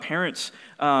parents,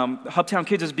 Hubtown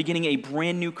Kids is beginning a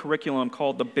brand new curriculum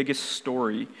called The Biggest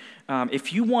Story.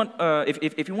 If you want to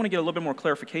get a little bit more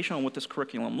clarification on what this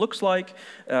curriculum looks like,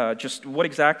 just what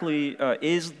exactly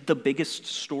is the biggest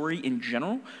story in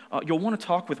general, you'll want to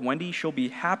talk with Wendy. She'll be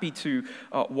happy to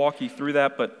walk you through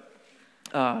that. But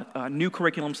a new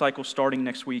curriculum cycle starting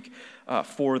next week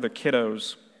for the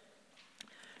kiddos.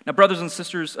 Now, brothers and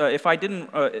sisters, if I didn't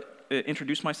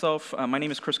introduce myself, my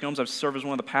name is Chris Gomes. I serve as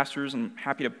one of the pastors, and I'm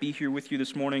happy to be here with you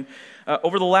this morning.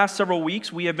 Over the last several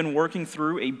weeks, we have been working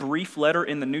through a brief letter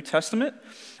in the New Testament.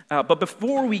 But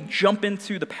before we jump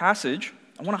into the passage,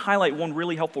 I want to highlight one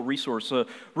really helpful resource, a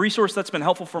resource that's been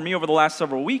helpful for me over the last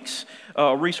several weeks,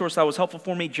 a resource that was helpful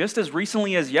for me just as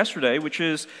recently as yesterday, which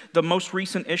is the most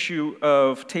recent issue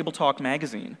of Table Talk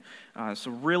magazine. It's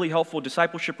a really helpful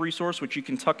discipleship resource which you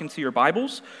can tuck into your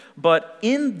Bibles. But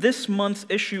in this month's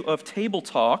issue of Table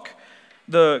Talk,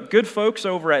 the good folks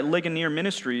over at Ligonier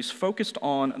Ministries focused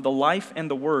on the life and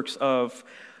the works of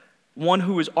one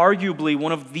who is arguably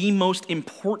one of the most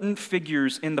important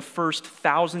figures in the first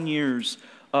 1,000 years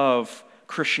of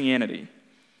Christianity.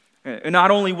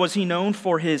 Not only was he known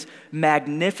for his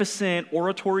magnificent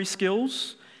oratory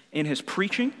skills in his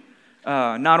preaching,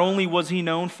 not only was he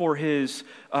known for his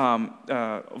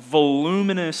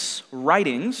voluminous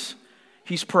writings,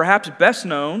 he's perhaps best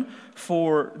known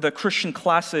for the Christian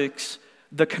classics,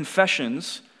 The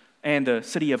Confessions and The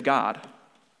City of God.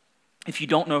 If you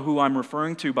don't know who I'm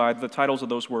referring to by the titles of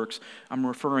those works, I'm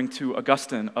referring to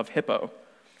Augustine of Hippo.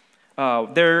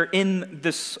 There in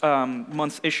this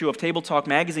month's issue of Table Talk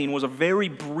magazine was a very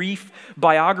brief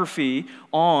biography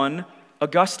on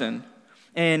Augustine.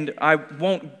 And I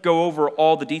won't go over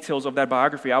all the details of that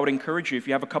biography. I would encourage you, if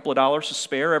you have a couple of dollars to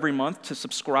spare every month, to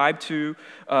subscribe to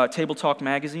Table Talk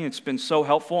magazine. It's been so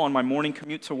helpful on my morning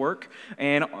commute to work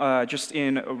and just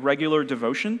in regular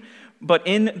devotion. But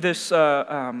in this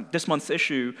month's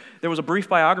issue, there was a brief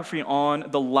biography on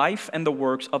the life and the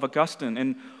works of Augustine.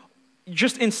 And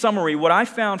just in summary, what I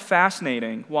found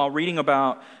fascinating while reading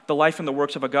about the life and the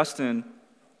works of Augustine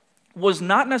was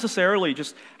not necessarily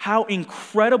just how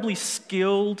incredibly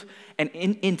skilled and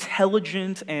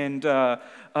intelligent and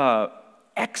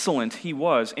excellent he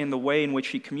was in the way in which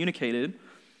he communicated.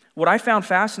 What I found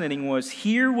fascinating was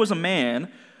here was a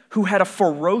man who had a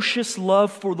ferocious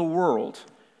love for the world,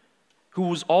 who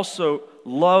was also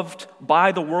loved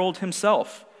by the world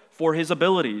himself for his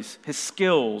abilities, his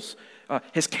skills,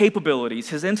 his capabilities,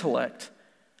 his intellect.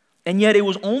 And yet it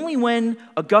was only when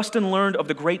Augustine learned of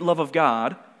the great love of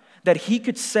God that he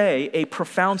could say a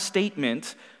profound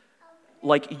statement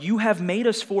like, "You have made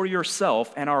us for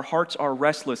yourself, and our hearts are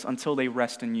restless until they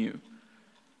rest in you."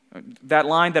 That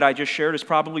line that I just shared is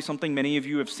probably something many of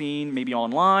you have seen, maybe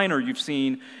online, or you've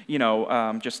seen,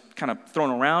 just kind of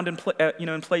thrown around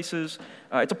in places.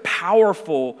 It's a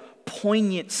powerful,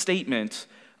 poignant statement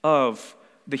of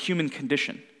the human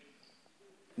condition.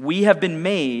 We have been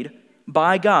made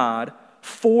by God,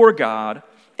 for God,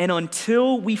 and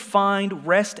until we find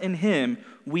rest in Him,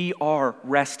 we are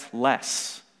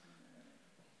restless.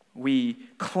 We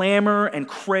clamor and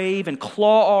crave and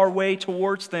claw our way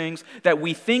towards things that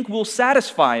we think will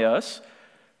satisfy us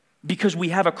because we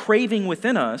have a craving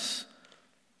within us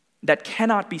that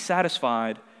cannot be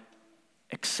satisfied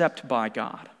except by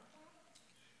God.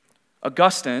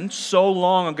 Augustine, so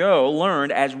long ago,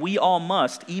 learned, as we all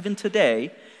must even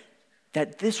today,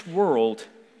 that this world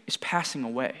is passing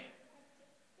away.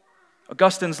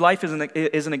 Augustine's life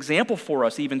is an example for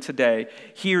us even today,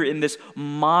 here in this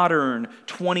modern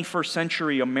 21st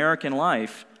century American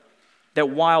life, that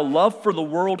while love for the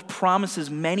world promises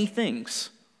many things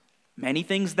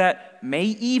that may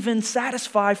even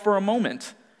satisfy for a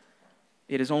moment,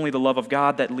 it is only the love of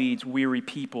God that leads weary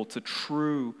people to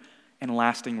true and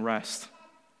lasting rest.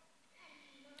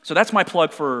 So that's my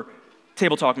plug for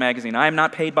Table Talk magazine. I am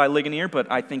not paid by Ligonier, but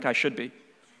I think I should be.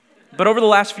 But over the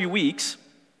last few weeks,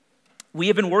 we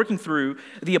have been working through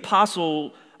the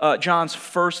Apostle John's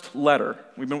first letter.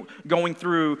 We've been going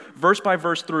through verse by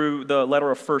verse through the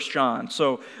letter of 1 John.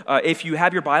 So if you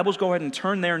have your Bibles, go ahead and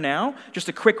turn there now. Just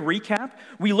a quick recap.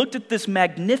 We looked at this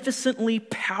magnificently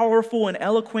powerful and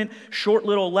eloquent short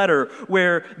little letter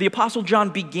where the Apostle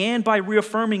John began by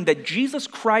reaffirming that Jesus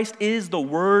Christ is the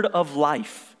Word of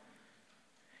life.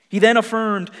 He then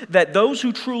affirmed that those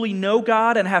who truly know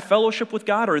God and have fellowship with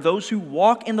God are those who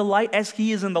walk in the light as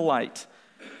He is in the light.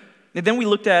 And then we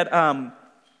looked at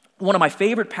one of my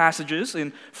favorite passages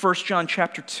in 1 John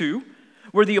chapter 2,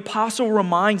 where the apostle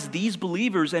reminds these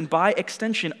believers, and by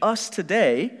extension us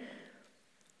today,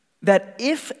 that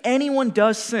if anyone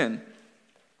does sin,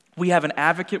 we have an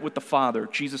advocate with the Father,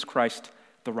 Jesus Christ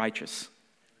the righteous.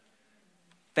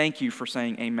 Thank you for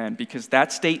saying amen, because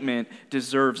that statement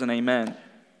deserves an amen.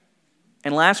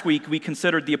 And last week, we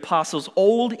considered the apostles'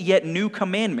 old yet new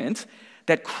commandment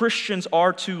that Christians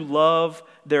are to love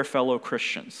their fellow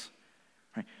Christians.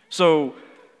 Right? So,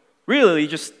 really,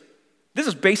 this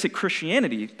is basic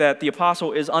Christianity that the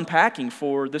apostle is unpacking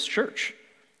for this church.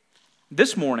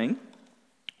 This morning,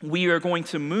 we are going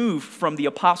to move from the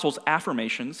apostle's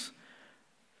affirmations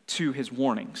to his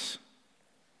warnings.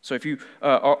 So if you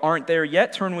aren't there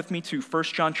yet, turn with me to 1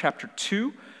 John chapter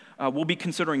 2. We'll be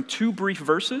considering two brief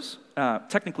verses,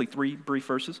 technically three brief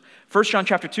verses. 1 John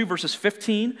chapter 2, verses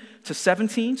 15 to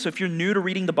 17. So if you're new to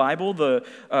reading the Bible, the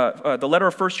letter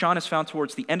of 1 John is found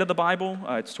towards the end of the Bible.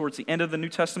 It's towards the end of the New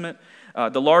Testament.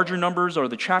 The larger numbers are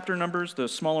the chapter numbers. The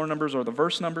smaller numbers are the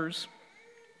verse numbers.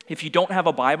 If you don't have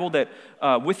a Bible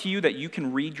with you that you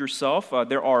can read yourself,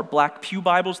 there are black pew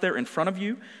Bibles there in front of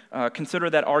you. Consider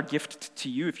that our gift to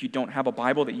you if you don't have a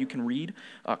Bible that you can read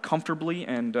comfortably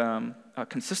and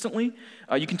consistently.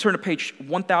 You can turn to page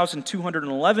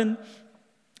 1211.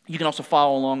 You can also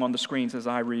follow along on the screens as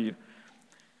I read.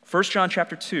 1 John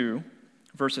chapter 2,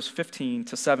 verses 15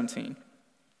 to 17.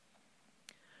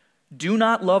 Do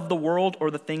not love the world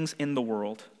or the things in the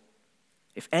world.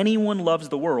 If anyone loves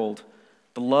the world,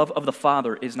 the love of the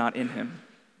Father is not in him.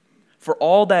 For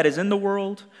all that is in the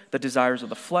world, the desires of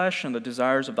the flesh and the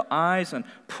desires of the eyes and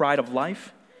pride of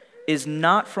life, is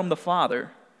not from the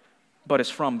Father, but is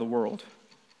from the world.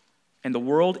 And the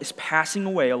world is passing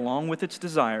away along with its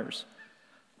desires,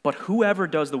 but whoever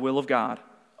does the will of God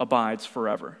abides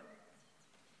forever.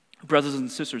 Brothers and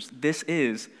sisters, this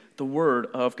is the word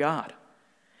of God.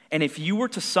 And if you were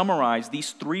to summarize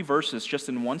these three verses just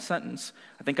in one sentence,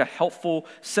 I think a helpful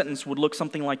sentence would look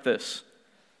something like this: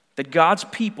 that God's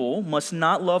people must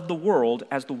not love the world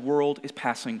as the world is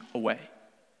passing away.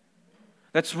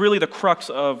 That's really the crux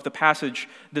of the passage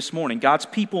this morning. God's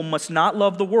people must not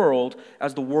love the world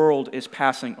as the world is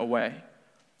passing away.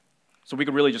 So we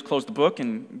could really just close the book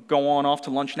and go on off to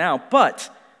lunch now,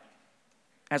 but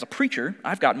as a preacher,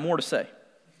 I've got more to say.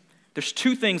 There's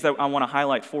two things that I want to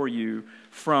highlight for you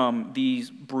from these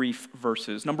brief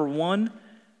verses. Number one,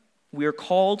 we are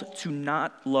called to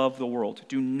not love the world.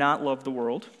 Do not love the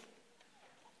world.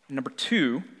 And number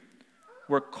two,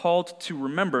 we're called to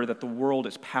remember that the world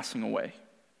is passing away.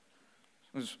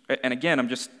 And again, I'm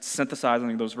just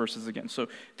synthesizing those verses again. So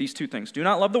these two things: do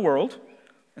not love the world,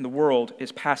 and the world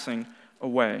is passing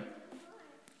away.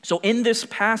 So in this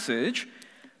passage,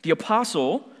 the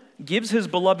apostle gives his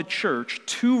beloved church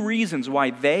two reasons why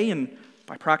they, and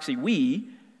by proxy we,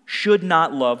 should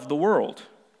not love the world.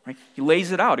 Right? He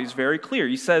lays it out. He's very clear.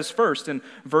 He says first in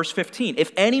verse 15,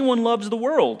 if anyone loves the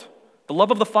world, the love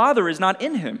of the Father is not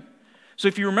in him. So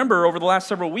if you remember, over the last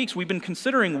several weeks, we've been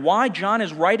considering why John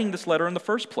is writing this letter in the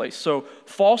first place. So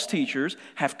false teachers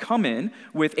have come in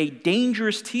with a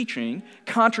dangerous teaching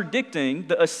contradicting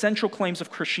the essential claims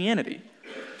of Christianity.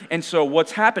 And so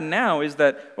what's happened now is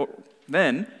that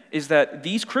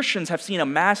these Christians have seen a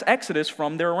mass exodus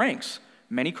from their ranks.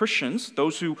 Many Christians,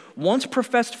 those who once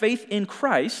professed faith in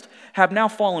Christ, have now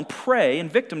fallen prey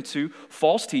and victim to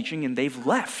false teaching, and they've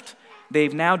left.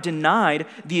 They've now denied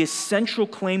the essential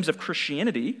claims of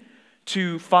Christianity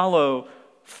to follow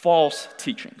false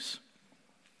teachings.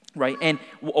 Right? And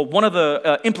one of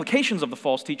the implications of the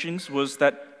false teachings was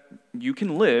that you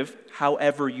can live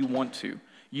however you want to.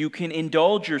 You can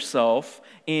indulge yourself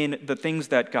in the things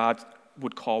that God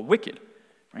would call wicked,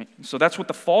 right? So that's what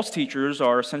the false teachers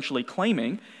are essentially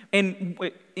claiming. And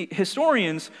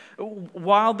historians,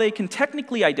 while they can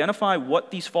technically identify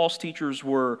what these false teachers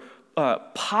were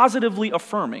positively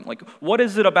affirming, like what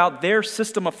is it about their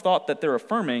system of thought that they're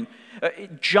affirming,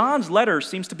 John's letter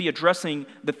seems to be addressing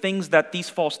the things that these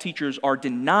false teachers are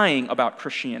denying about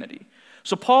Christianity.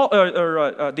 So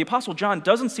the Apostle John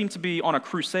doesn't seem to be on a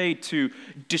crusade to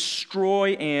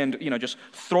destroy and just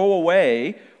throw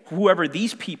away whoever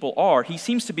these people are. He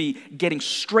seems to be getting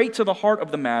straight to the heart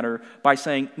of the matter by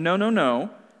saying,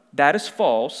 no, that is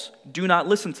false. Do not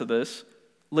listen to this.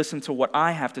 Listen to what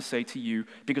I have to say to you,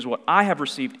 because what I have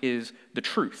received is the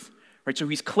truth. Right? So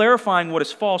he's clarifying what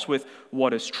is false with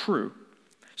what is true.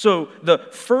 So the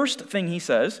first thing he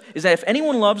says is that if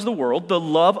anyone loves the world, the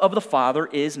love of the Father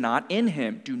is not in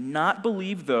him. Do not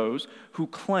believe those who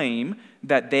claim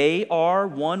that they are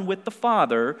one with the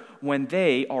Father when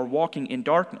they are walking in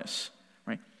darkness.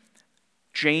 Right?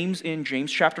 James in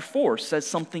James chapter 4 says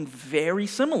something very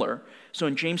similar. So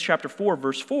in James chapter 4,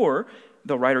 verse 4,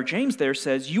 the writer James there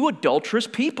says, you adulterous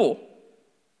people.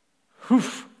 Whew.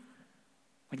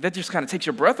 Like that just kind of takes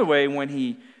your breath away when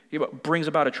he brings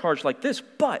about a charge like this,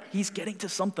 but he's getting to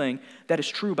something that is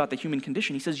true about the human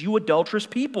condition. He says, you adulterous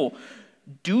people,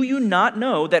 Do you not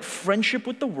know that friendship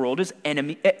with the world is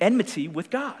enmity with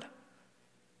God?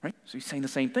 Right? So he's saying the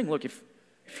same thing. Look,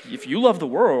 if you love the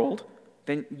world,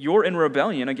 then you're in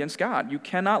rebellion against God. You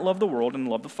cannot love the world and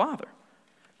love the Father.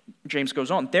 James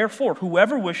goes on, therefore,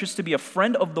 whoever wishes to be a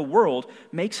friend of the world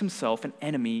makes himself an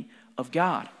enemy of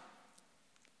God.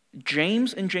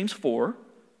 James in James 4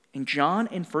 and John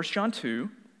in 1 John 2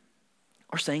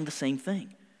 are saying the same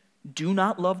thing. Do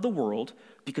not love the world,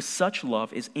 because such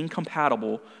love is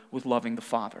incompatible with loving the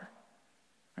Father.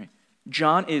 Right?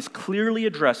 John is clearly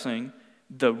addressing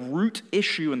the root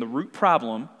issue and the root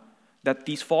problem that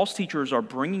these false teachers are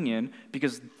bringing in,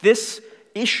 because this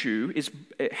issue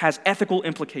has ethical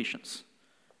implications.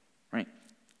 Right?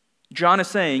 John is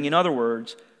saying, in other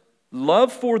words,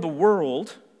 love for the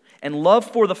world and love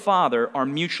for the Father are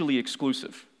mutually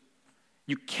exclusive.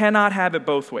 You cannot have it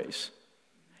both ways.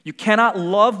 You cannot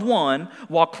love one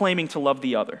while claiming to love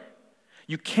the other.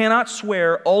 You cannot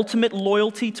swear ultimate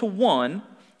loyalty to one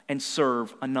and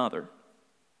serve another.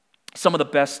 Some of the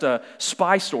best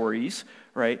spy stories,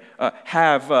 right,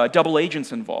 have double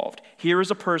agents involved. Here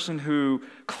is a person who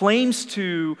claims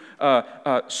to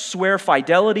swear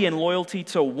fidelity and loyalty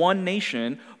to one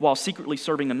nation while secretly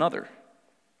serving another.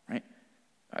 Right?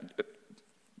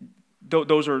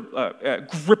 Those are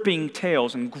gripping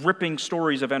tales and gripping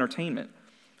stories of entertainment.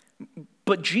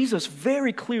 But Jesus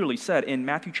very clearly said in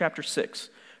Matthew chapter 6,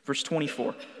 verse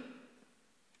 24,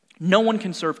 no one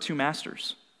can serve two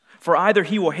masters, for either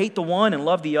he will hate the one and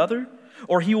love the other,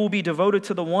 or he will be devoted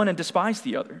to the one and despise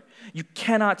the other. You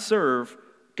cannot serve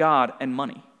God and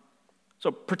money. So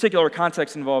particular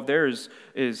context involved there is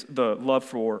the love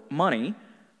for money,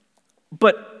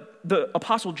 but the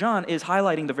Apostle John is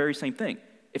highlighting the very same thing.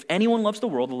 If anyone loves the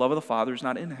world, the love of the Father is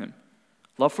not in him.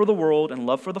 Love for the world and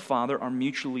love for the Father are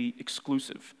mutually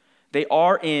exclusive. They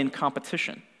are in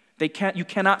competition. You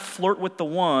cannot flirt with the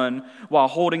one while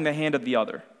holding the hand of the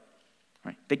other.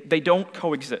 Right? They don't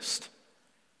coexist.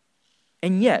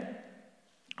 And yet,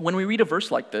 when we read a verse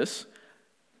like this,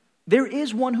 there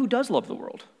is one who does love the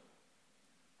world.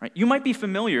 Right? You might be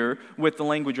familiar with the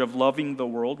language of loving the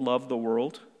world, love the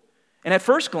world. And at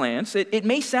first glance, it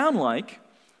may sound like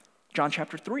John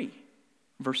chapter 3,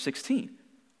 verse 16.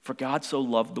 For God so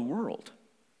loved the world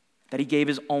that he gave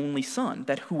his only Son,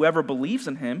 that whoever believes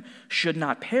in him should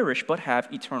not perish but have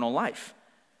eternal life.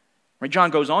 Right?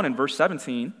 John goes on in verse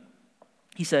 17.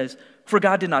 He says, for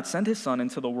God did not send his Son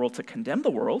into the world to condemn the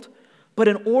world, but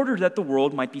in order that the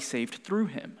world might be saved through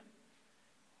him.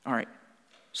 All right.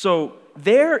 So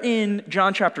there in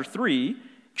John chapter 3,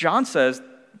 John says,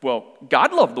 well,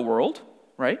 God loved the world,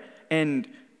 right? And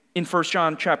in 1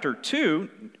 John chapter 2,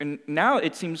 and now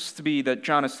it seems to be that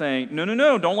John is saying,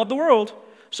 no, don't love the world.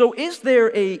 So is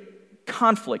there a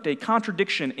conflict, a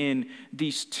contradiction in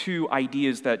these two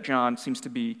ideas that John seems to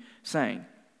be saying?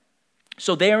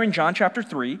 So there in John chapter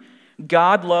 3,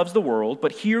 God loves the world,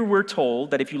 but here we're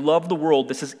told that if you love the world,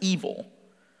 this is evil.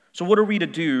 So what are we to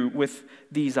do with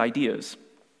these ideas?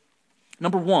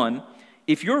 Number one,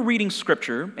 if you're reading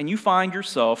Scripture and you find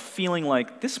yourself feeling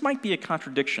like this might be a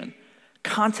contradiction,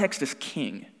 context is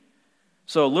king.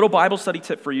 So a little Bible study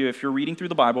tip for you: if you're reading through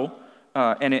the Bible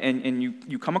and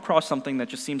you come across something that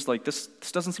just seems like this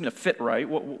doesn't seem to fit right,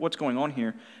 what's going on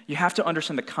here? You have to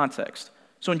understand the context.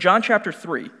 So in John chapter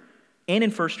 3 and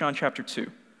in 1 John chapter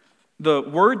 2, the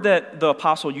word that the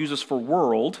apostle uses for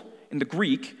world in the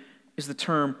Greek is the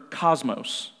term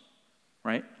cosmos,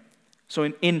 right? So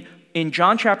in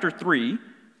John chapter 3,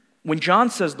 when John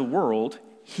says the world,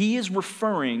 he is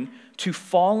referring to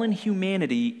fallen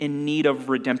humanity in need of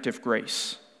redemptive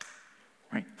grace.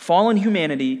 Right? Fallen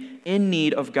humanity in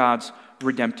need of God's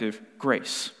redemptive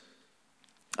grace.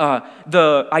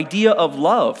 The idea of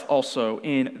love also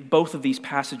in both of these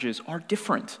passages are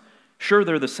different. Sure,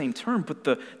 they're the same term, but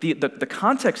the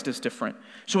context is different.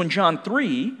 So in John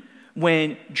 3,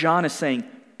 when John is saying,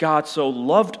 God so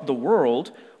loved the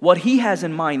world, what he has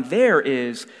in mind there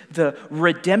is the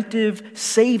redemptive,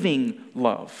 saving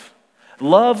love.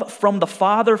 Love from the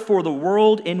Father for the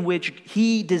world in which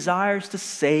he desires to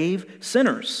save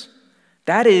sinners.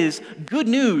 That is good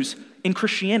news in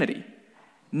Christianity.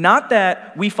 Not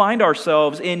that we find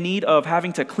ourselves in need of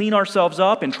having to clean ourselves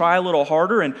up and try a little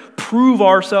harder and prove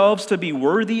ourselves to be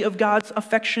worthy of God's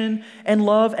affection and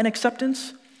love and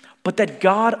acceptance, but that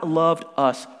God loved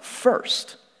us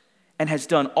first and has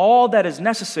done all that is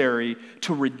necessary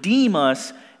to redeem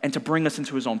us and to bring us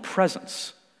into his own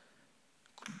presence.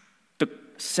 The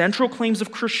central claims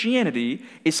of Christianity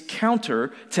is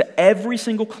counter to every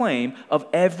single claim of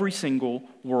every single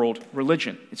world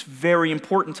religion. It's very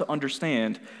important to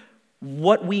understand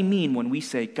what we mean when we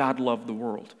say God loved the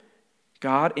world.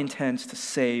 God intends to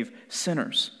save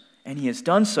sinners, and he has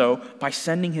done so by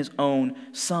sending his own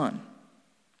Son.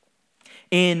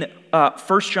 In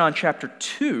 1 John chapter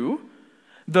 2,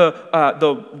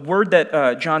 the word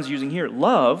that John's using here,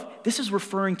 love, this is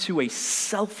referring to a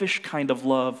selfish kind of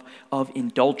love of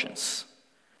indulgence.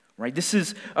 Right? This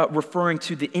is referring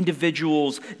to the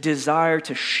individual's desire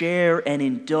to share and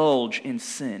indulge in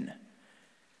sin.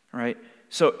 Right?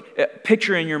 So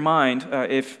picture in your mind,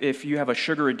 if you have a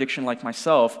sugar addiction like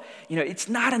myself, it's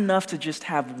not enough to just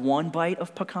have one bite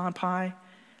of pecan pie.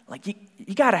 Like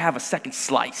you got to have a second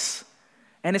slice.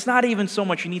 And it's not even so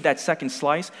much you need that second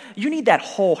slice, you need that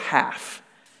whole half,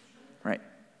 right?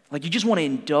 Like you just want to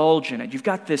indulge in it. You've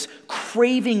got this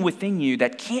craving within you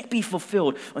that can't be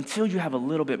fulfilled until you have a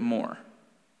little bit more.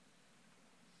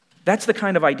 That's the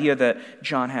kind of idea that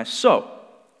John has. So,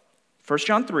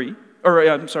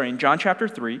 in John chapter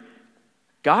 3,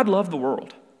 God loved the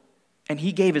world, and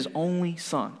he gave his only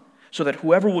Son, so that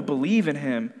whoever would believe in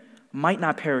him might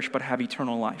not perish but have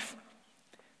eternal life.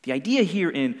 The idea here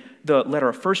in the letter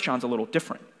of 1 John is a little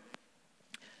different.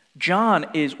 John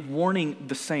is warning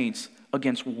the saints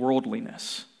against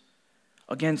worldliness,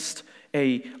 against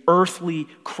a earthly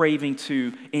craving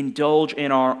to indulge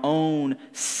in our own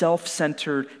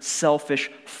self-centered, selfish,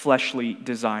 fleshly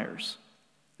desires.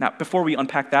 Now, before we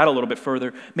unpack that a little bit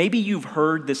further, maybe you've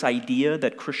heard this idea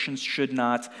that Christians should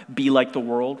not be like the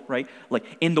world, right? Like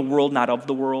in the world, not of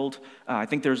the world. I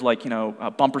think there's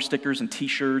bumper stickers and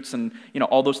T-shirts and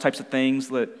all those types of things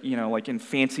that like in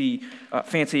fancy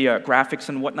graphics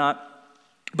and whatnot.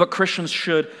 But Christians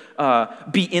should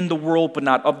be in the world but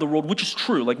not of the world, which is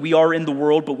true. Like we are in the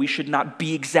world, but we should not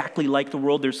be exactly like the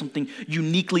world. There's something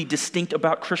uniquely distinct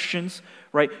about Christians,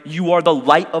 right? You are the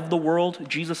light of the world,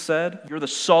 Jesus said. You're the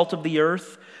salt of the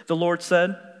earth, the Lord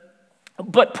said.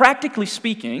 But practically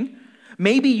speaking,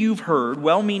 maybe you've heard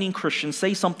well-meaning Christians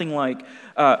say something like,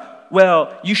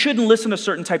 you shouldn't listen to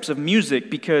certain types of music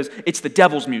because it's the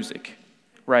devil's music,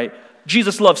 right?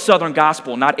 Jesus loves Southern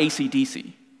gospel, not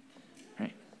AC/DC.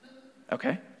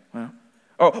 Okay, well,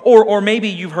 or maybe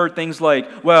you've heard things like,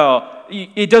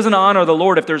 it doesn't honor the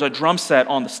Lord if there's a drum set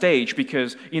on the stage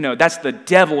because, that's the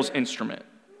devil's instrument.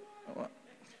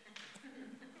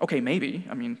 Okay, maybe.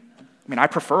 I mean, I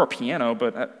prefer a piano,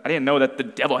 but I didn't know that the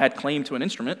devil had claim to an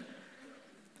instrument.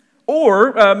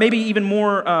 Or maybe even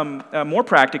more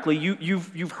practically,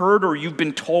 you've heard or you've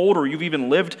been told or you've even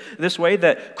lived this way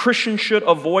that Christians should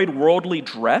avoid worldly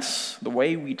dress, the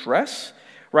way we dress,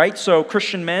 right? So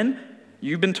Christian men,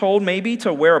 you've been told maybe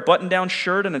to wear a button-down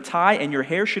shirt and a tie, and your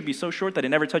hair should be so short that it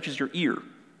never touches your ear,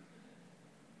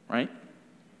 right?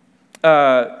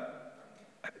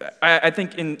 I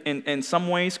think in some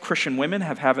ways Christian women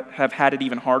have had it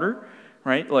even harder,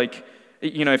 right? Like,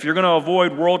 if you're going to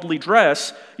avoid worldly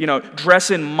dress, dress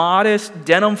in modest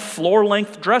denim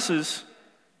floor-length dresses.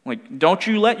 Like, don't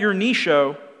you let your knee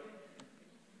show.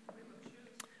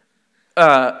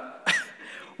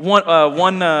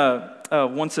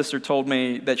 One sister told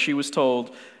me that she was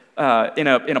told in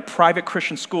a private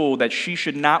Christian school that she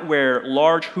should not wear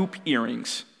large hoop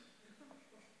earrings.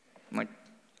 I'm like,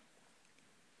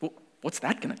 what's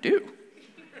that going to do?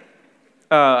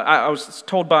 I was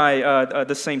told by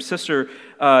the same sister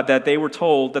that they were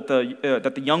told that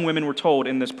the young women were told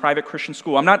in this private Christian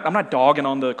school. I'm not dogging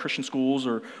on the Christian schools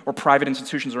or private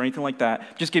institutions or anything like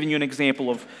that. Just giving you an example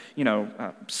of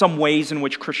some ways in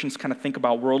which Christians kind of think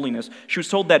about worldliness. She was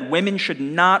told that women should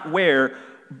not wear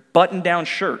button-down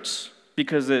shirts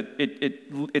because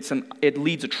it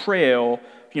leads a trail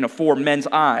for men's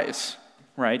eyes,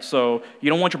 right? So you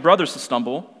don't want your brothers to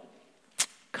stumble.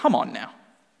 Come on now.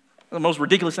 The most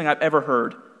ridiculous thing I've ever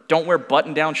heard. Don't wear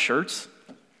button-down shirts.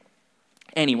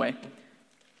 Anyway.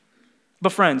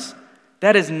 But friends,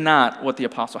 that is not what the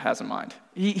apostle has in mind.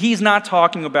 He's not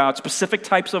talking about specific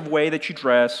types of way that you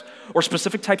dress or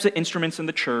specific types of instruments in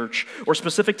the church or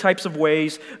specific types of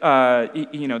ways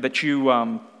that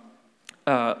you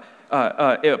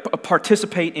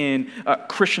participate in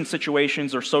Christian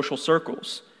situations or social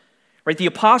circles. Right? The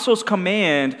apostles'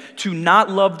 command to not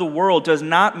love the world does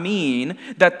not mean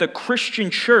that the Christian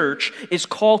church is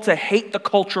called to hate the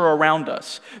culture around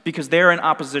us because they're in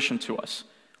opposition to us.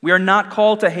 We are not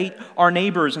called to hate our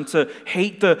neighbors and to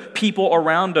hate the people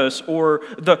around us or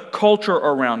the culture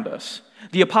around us.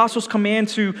 The apostles' command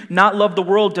to not love the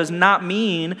world does not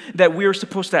mean that we are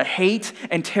supposed to hate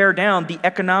and tear down the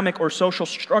economic or social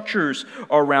structures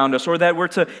around us, or that we're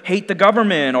to hate the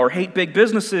government or hate big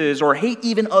businesses or hate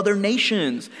even other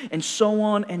nations, and so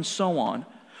on and so on.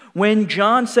 When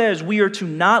John says we are to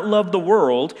not love the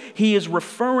world, he is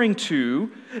referring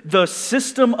to the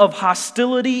system of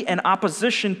hostility and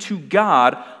opposition to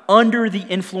God under the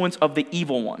influence of the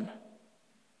evil one.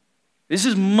 This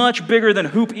is much bigger than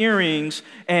hoop earrings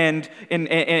and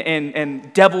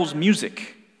devil's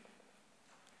music.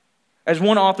 As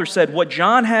one author said, what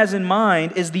John has in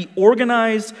mind is the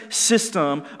organized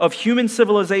system of human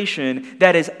civilization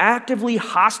that is actively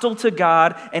hostile to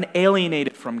God and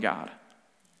alienated from God.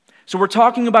 So we're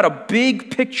talking about a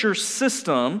big picture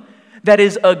system that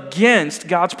is against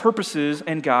God's purposes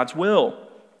and God's will.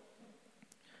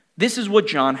 This is what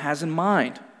John has in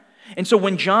mind. And so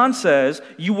when John says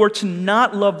you were to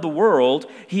not love the world,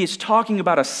 he is talking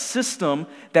about a system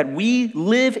that we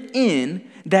live in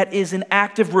that is in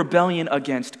active rebellion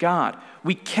against God.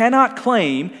 We cannot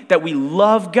claim that we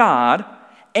love God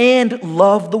and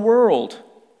love the world.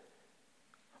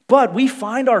 But we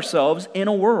find ourselves in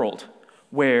a world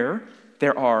where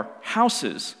there are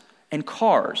houses and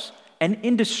cars and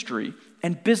industry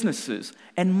and businesses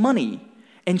and money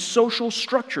and social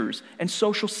structures and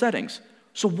social settings.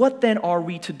 So what then are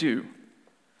we to do?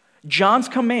 John's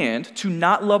command to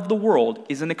not love the world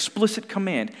is an explicit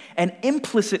command, and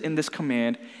implicit in this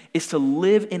command is to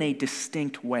live in a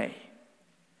distinct way.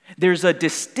 There's a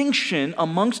distinction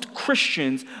amongst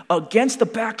Christians against the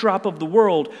backdrop of the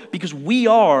world because we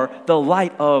are the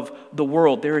light of the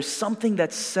world. There is something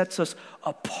that sets us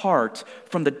apart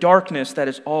from the darkness that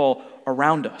is all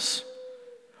around us.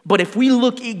 But if we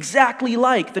look exactly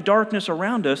like the darkness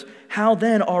around us, how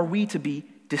then are we to be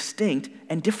distinct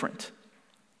and different?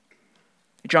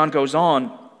 John goes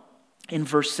on in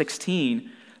verse 16,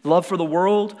 love for the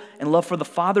world and love for the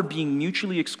Father being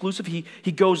mutually exclusive.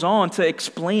 He goes on to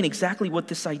explain exactly what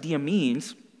this idea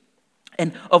means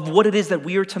and of what it is that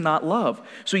we are to not love.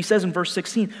 So he says in verse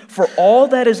 16, for all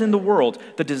that is in the world,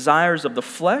 the desires of the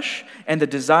flesh and the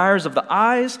desires of the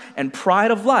eyes and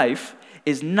pride of life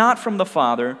is not from the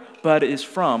Father, but is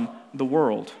from the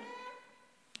world.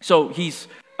 So he's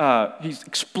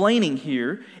explaining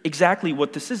here exactly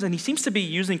what this is, and he seems to be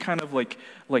using kind of like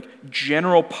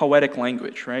general poetic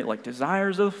language, right? Like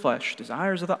desires of the flesh,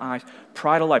 desires of the eyes,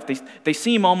 pride of life. They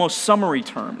seem almost summary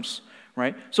terms,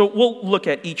 right? So we'll look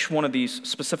at each one of these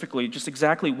specifically, just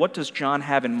exactly what does John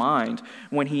have in mind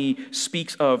when he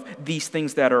speaks of these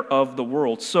things that are of the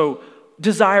world. So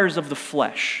desires of the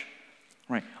flesh,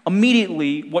 right?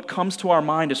 Immediately, what comes to our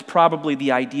mind is probably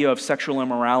the idea of sexual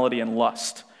immorality and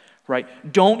lust. Right?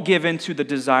 Don't give in to the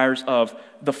desires of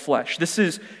the flesh. This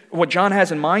is what John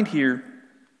has in mind here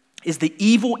is the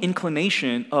evil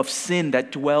inclination of sin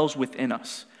that dwells within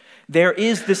us. There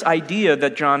is this idea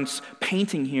that John's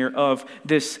painting here of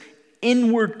this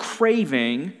inward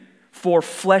craving for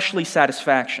fleshly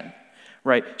satisfaction.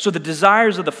 Right? So the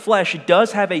desires of the flesh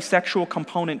does have a sexual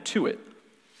component to it.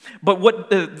 But what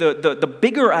the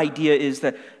bigger idea is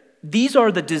that these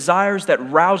are the desires that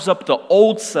rouse up the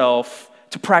old self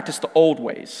to practice the old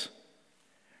ways,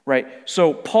 right?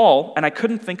 So Paul, and I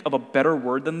couldn't think of a better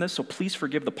word than this, so please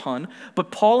forgive the pun,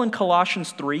 but Paul in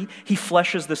Colossians 3, he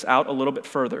fleshes this out a little bit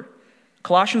further.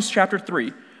 Colossians chapter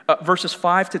 3, verses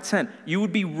 5 to 10. You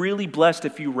would be really blessed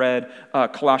if you read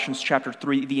Colossians chapter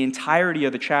 3, the entirety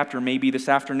of the chapter, maybe this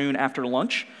afternoon after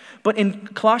lunch. But in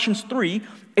Colossians 3,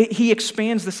 he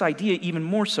expands this idea even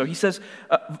more so. He says,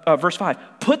 verse 5,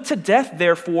 put to death,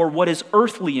 therefore, what is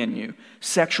earthly in you,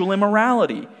 sexual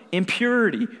immorality,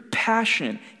 impurity,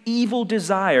 passion, evil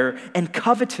desire, and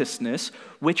covetousness,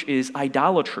 which is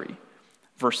idolatry.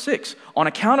 Verse 6, on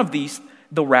account of these,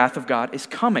 the wrath of God is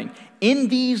coming. In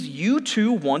these you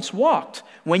too once walked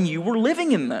when you were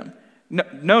living in them.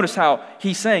 Notice how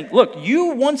he's saying, look,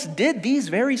 you once did these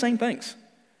very same things.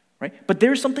 Right? But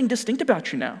there's something distinct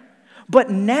about you now. But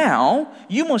now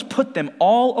you must put them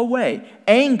all away.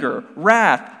 Anger,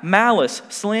 wrath, malice,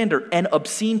 slander, and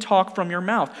obscene talk from your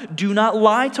mouth. Do not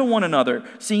lie to one another,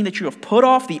 seeing that you have put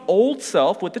off the old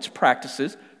self with its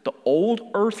practices, the old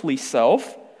earthly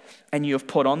self, and you have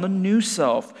put on the new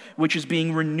self, which is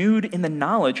being renewed in the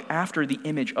knowledge after the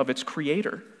image of its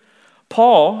creator.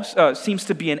 Paul seems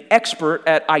to be an expert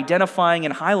at identifying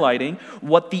and highlighting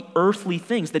what the earthly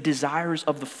things, the desires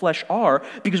of the flesh are,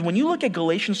 because when you look at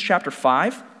Galatians chapter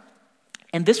 5,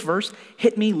 and this verse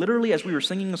hit me literally as we were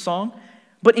singing the song,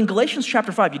 but in Galatians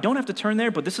chapter 5, you don't have to turn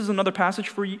there, but this is another passage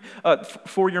for you,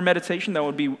 for your meditation that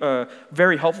would be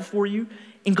very helpful for you.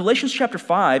 In Galatians chapter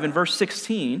 5, in verse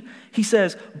 16, he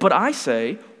says, but I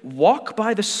say, walk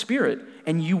by the Spirit,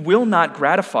 and you will not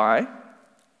gratify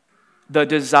the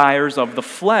desires of the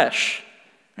flesh.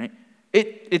 Right?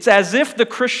 It's as if the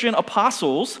Christian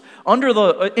apostles, under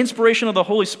the inspiration of the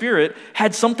Holy Spirit,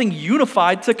 had something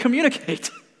unified to communicate.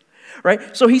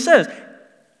 right? So he says,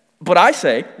 but I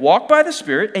say, walk by the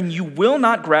Spirit, and you will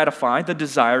not gratify the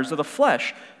desires of the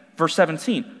flesh. Verse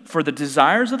 17, for the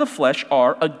desires of the flesh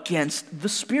are against the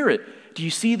Spirit. Do you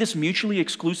see this mutually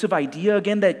exclusive idea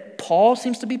again that Paul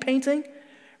seems to be painting?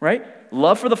 Right?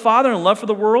 Love for the Father and love for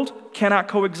the world cannot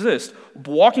coexist.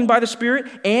 Walking by the Spirit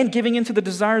and giving into the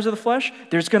desires of the flesh,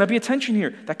 there's going to be a tension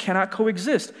here that cannot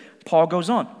coexist. Paul goes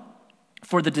on.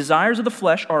 For the desires of the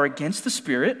flesh are against the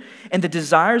Spirit, and the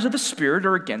desires of the Spirit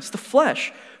are against the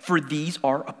flesh. For these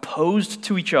are opposed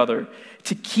to each other,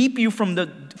 to keep you from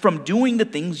doing the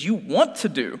things you want to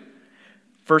do.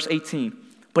 Verse 18,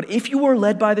 but if you are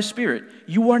led by the Spirit,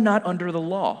 you are not under the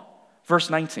law. Verse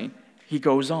 19, he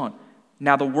goes on.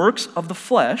 Now the works of the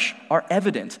flesh are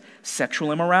evident: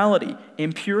 sexual immorality,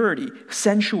 impurity,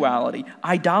 sensuality,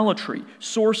 idolatry,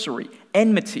 sorcery,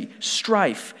 enmity,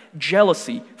 strife,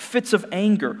 jealousy, fits of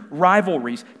anger,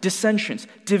 rivalries, dissensions,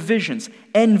 divisions,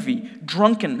 envy,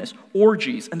 drunkenness,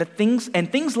 orgies, and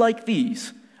things like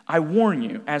these. I warn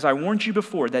you, as I warned you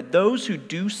before, that those who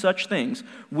do such things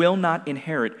will not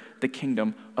inherit the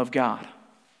kingdom of God.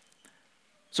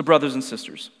 So, brothers and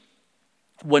sisters,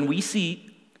 when we see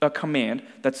a command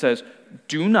that says,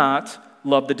 do not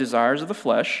love the desires of the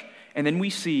flesh, and then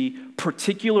we see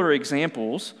particular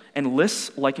examples and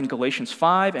lists like in Galatians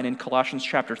 5 and in Colossians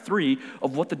chapter 3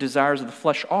 of what the desires of the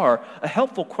flesh are, a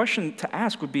helpful question to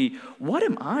ask would be, what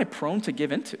am I prone to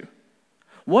give into?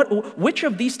 Which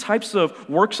of these types of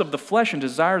works of the flesh and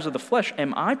desires of the flesh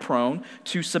am I prone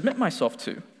to submit myself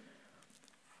to?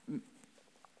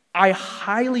 I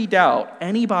highly doubt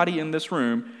anybody in this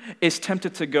room is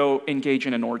tempted to go engage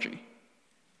in an orgy.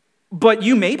 But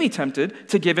you may be tempted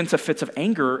to give into fits of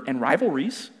anger and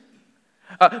rivalries.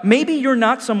 Maybe you're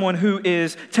not someone who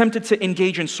is tempted to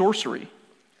engage in sorcery,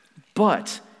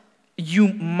 but you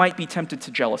might be tempted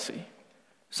to jealousy.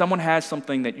 Someone has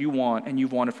something that you want and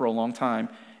you've wanted for a long time,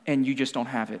 and you just don't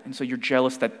have it. And so you're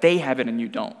jealous that they have it and you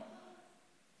don't.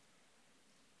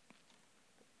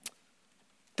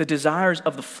 The desires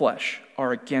of the flesh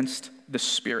are against the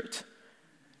Spirit.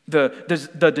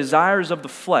 The desires of the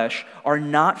flesh are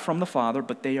not from the Father,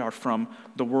 but they are from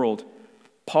the world.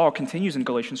 Paul continues in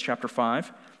Galatians chapter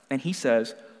 5, and he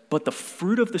says, but the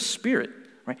fruit of the Spirit,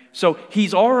 right? So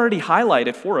he's already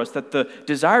highlighted for us that the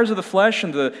desires of the flesh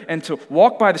and to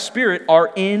walk by the Spirit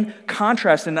are in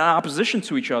contrast and in opposition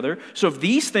to each other. So if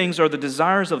these things are the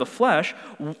desires of the flesh,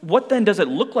 what then does it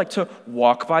look like to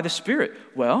walk by the Spirit?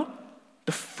 Well,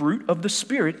 the fruit of the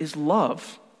Spirit is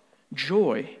love,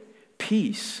 joy,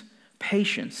 peace,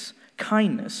 patience,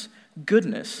 kindness,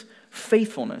 goodness,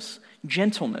 faithfulness,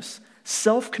 gentleness,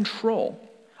 self-control.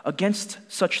 Against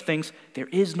such things there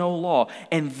is no law.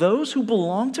 And those who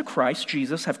belong to Christ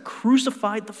Jesus have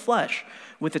crucified the flesh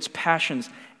with its passions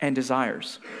and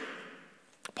desires.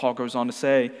 Paul goes on to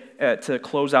say, to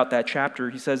close out that chapter,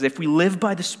 he says, if we live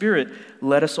by the Spirit,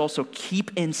 let us also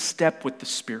keep in step with the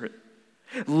Spirit.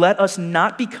 Let us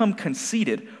not become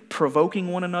conceited,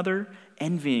 provoking one another,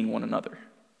 envying one another.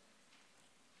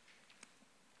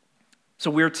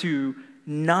 So we're to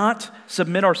not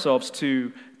submit ourselves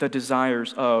to the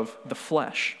desires of the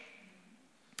flesh.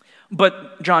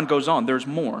 But John goes on, there's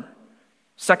more.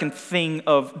 Second thing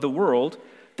of the world,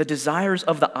 the desires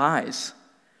of the eyes.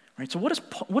 Right? So what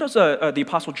does the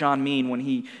Apostle John mean when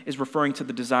he is referring to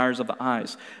the desires of the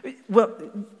eyes? Well,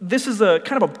 this is a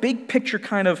kind of a big picture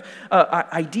kind of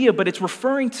idea, but it's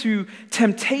referring to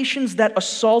temptations that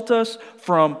assault us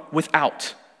from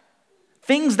without.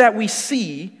 Things that we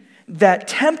see that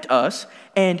tempt us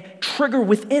and trigger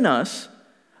within us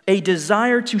a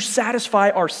desire to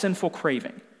satisfy our sinful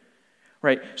craving.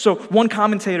 Right? So one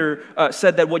commentator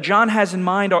said that what John has in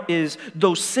mind is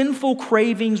those sinful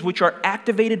cravings which are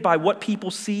activated by what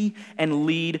people see and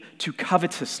lead to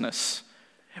covetousness.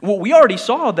 Well, we already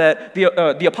saw that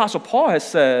the Apostle Paul has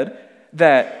said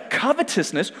that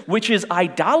covetousness, which is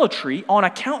idolatry, on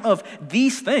account of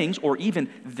these things, or even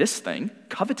this thing,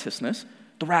 covetousness,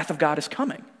 the wrath of God is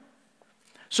coming.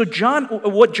 So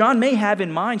what John may have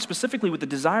in mind specifically with the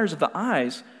desires of the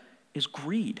eyes is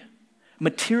greed.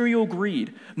 Material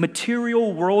greed,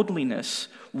 material worldliness,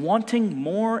 wanting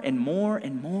more and more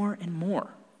and more and more.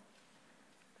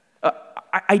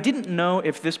 I didn't know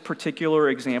if this particular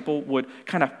example would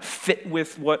kind of fit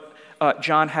with what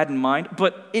John had in mind,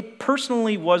 but it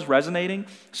personally was resonating,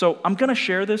 so I'm going to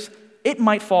share this. It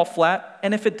might fall flat,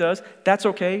 and if it does, that's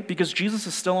okay, because Jesus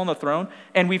is still on the throne,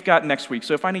 and we've got next week,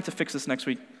 so if I need to fix this next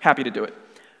week, happy to do it.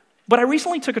 But I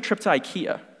recently took a trip to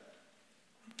IKEA,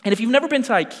 and if you've never been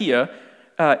to IKEA,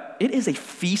 it is a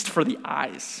feast for the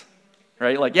eyes,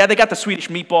 right? Like, yeah, they got the Swedish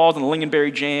meatballs and the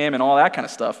lingonberry jam and all that kind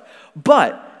of stuff.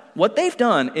 But what they've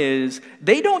done is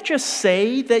they don't just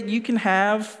say that you can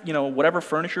have, whatever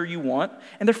furniture you want,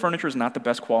 and their furniture is not the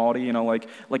best quality,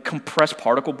 like compressed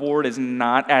particle board is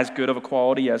not as good of a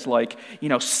quality as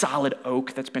solid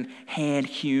oak that's been hand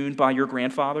hewn by your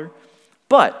grandfather.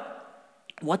 But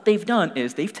what they've done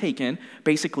is they've taken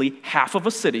basically half of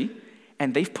a city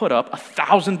and they've put up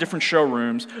 1,000 different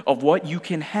showrooms of what you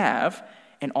can have,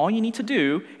 and all you need to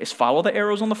do is follow the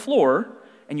arrows on the floor,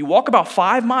 and you walk about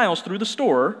 5 miles through the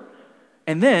store,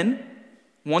 and then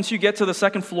once you get to the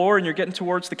second floor and you're getting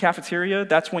towards the cafeteria,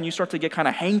 that's when you start to get kind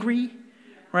of hangry,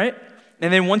 right?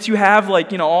 And then once you have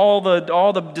all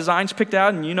the designs picked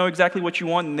out and you know exactly what you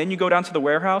want, and then you go down to the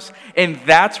warehouse, and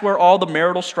that's where all the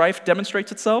marital strife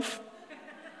demonstrates itself.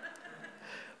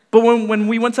 But when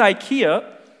we went to IKEA,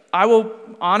 I will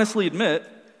honestly admit,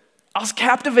 I was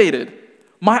captivated.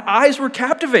 My eyes were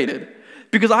captivated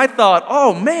because I thought,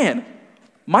 oh man,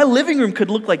 my living room could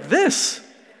look like this,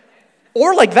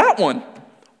 or like that one,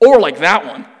 or like that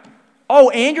one. Oh,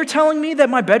 and you're telling me that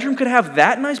my bedroom could have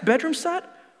that nice bedroom set,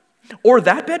 or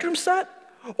that bedroom set,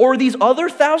 or these other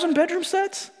 1,000 bedroom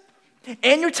sets?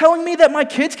 And you're telling me that my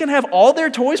kids can have all their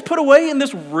toys put away in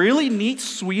this really neat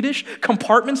Swedish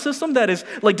compartment system that is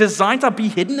designed to be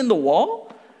hidden in the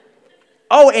wall?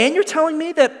 Oh, and you're telling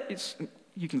me that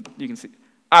you can see.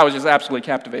 I was just absolutely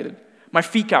captivated. My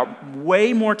feet got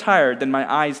way more tired than my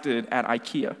eyes did at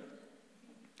IKEA.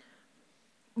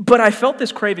 But I felt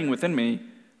this craving within me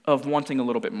of wanting a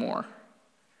little bit more.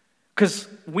 Because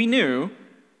we knew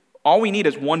all we need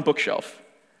is one bookshelf.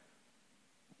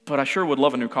 But I sure would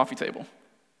love a new coffee table.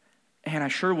 And I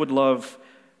sure would love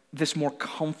this more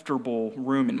comfortable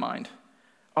room in mind.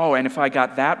 Oh, and if I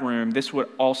got that room, this would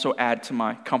also add to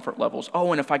my comfort levels.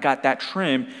 Oh, and if I got that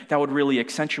trim, that would really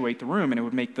accentuate the room and it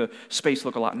would make the space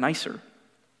look a lot nicer.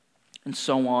 And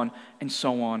so on, and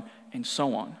so on, and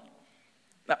so on.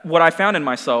 What I found in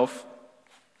myself,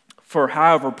 for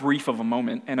however brief of a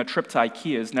moment, and a trip to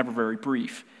IKEA is never very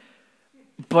brief,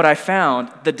 but I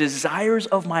found the desires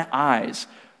of my eyes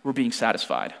were being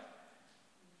satisfied.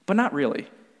 But not really,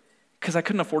 because I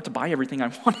couldn't afford to buy everything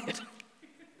I wanted.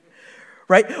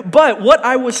 Right? But what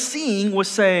I was seeing was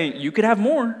saying, you could have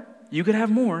more, you could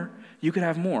have more, you could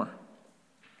have more.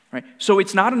 Right? So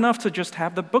it's not enough to just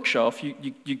have the bookshelf.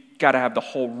 You got to have the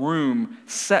whole room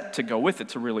set to go with it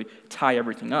to really tie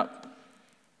everything up.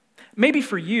 Maybe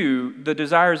for you, the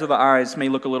desires of the eyes may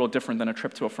look a little different than a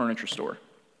trip to a furniture store.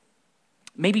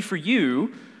 Maybe for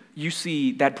you, you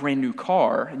see that brand new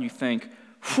car and you think,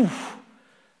 whew,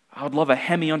 I would love a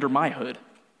Hemi under my hood.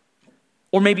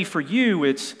 Or maybe for you,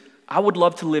 it's, I would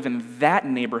love to live in that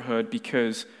neighborhood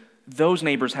because those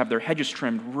neighbors have their hedges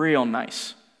trimmed real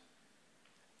nice.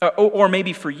 Or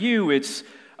maybe for you, it's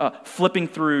flipping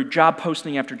through job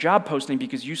posting after job posting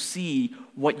because you see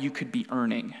what you could be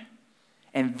earning.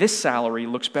 And this salary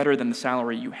looks better than the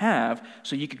salary you have,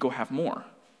 so you could go have more.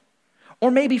 Or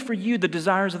maybe for you, the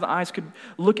desires of the eyes could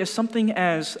look as something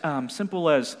as simple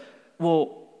as,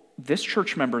 well, this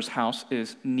church member's house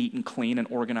is neat and clean and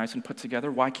organized and put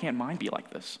together. Why can't mine be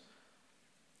like this?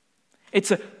 It's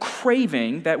a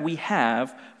craving that we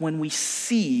have when we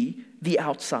see the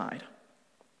outside.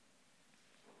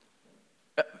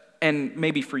 And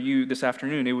maybe for you this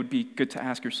afternoon, it would be good to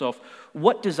ask yourself,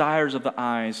 what desires of the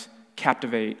eyes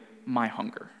captivate my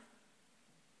hunger?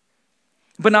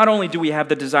 But not only do we have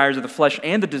the desires of the flesh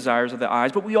and the desires of the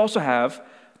eyes, but we also have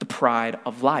the pride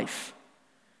of life.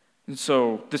 And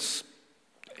so this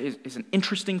is an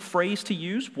interesting phrase to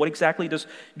use. What exactly does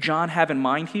John have in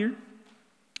mind here?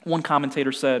 One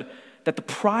commentator said that the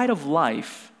pride of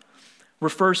life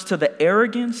refers to the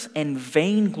arrogance and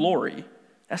vainglory.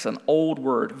 That's an old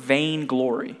word,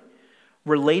 vainglory,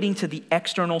 relating to the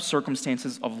external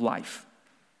circumstances of life.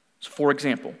 So for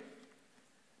example,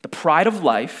 the pride of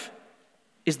life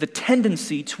is the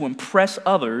tendency to impress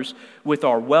others with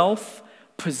our wealth,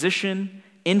 position,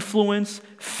 influence,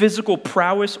 physical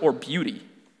prowess, or beauty.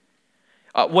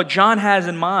 What John has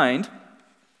in mind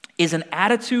is an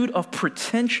attitude of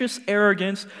pretentious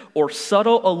arrogance or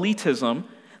subtle elitism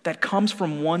that comes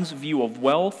from one's view of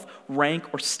wealth,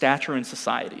 rank, or stature in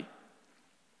society.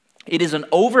 It is an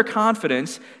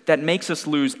overconfidence that makes us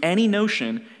lose any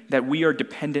notion that we are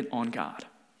dependent on God.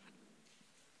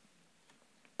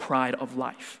 Pride of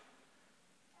life.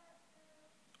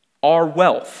 Our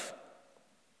wealth,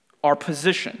 our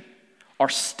position, our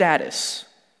status,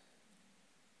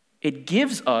 it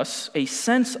gives us a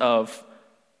sense of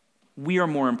we are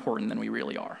more important than we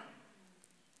really are.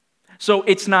 So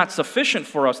it's not sufficient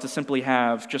for us to simply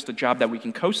have just a job that we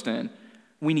can coast in.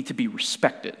 We need to be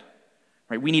respected,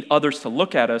 right? We need others to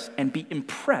look at us and be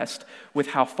impressed with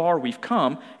how far we've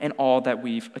come and all that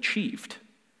we've achieved,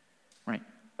 right?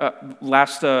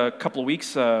 Last couple of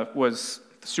weeks was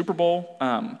the Super Bowl.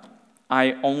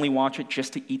 I only watch it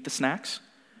just to eat the snacks.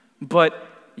 But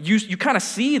you kind of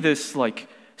see this like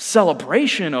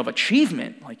celebration of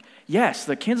achievement. Like, yes,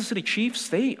 the Kansas City Chiefs,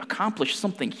 they accomplished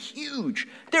something huge.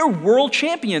 They're world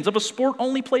champions of a sport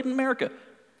only played in America.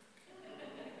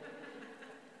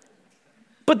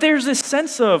 But there's this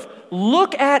sense of,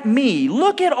 look at me,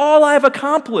 look at all I've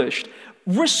accomplished.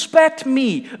 Respect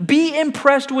me, be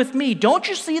impressed with me. Don't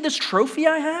you see this trophy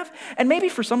I have? And maybe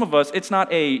for some of us, it's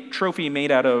not a trophy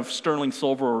made out of sterling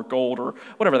silver or gold or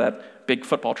whatever that big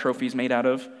football trophy is made out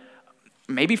of.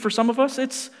 Maybe for some of us,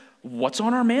 it's what's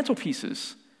on our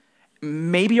mantelpieces.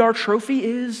 Maybe our trophy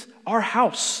is our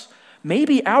house.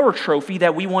 Maybe our trophy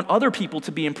that we want other people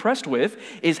to be impressed with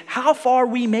is how far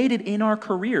we made it in our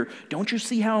career. Don't you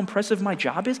see how impressive my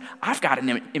job is? I've got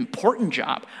an important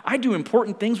job. I do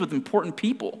important things with important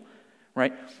people,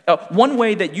 right? One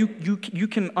way that you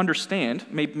can understand,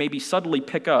 maybe subtly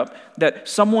pick up, that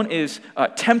someone is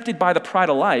tempted by the pride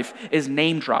of life is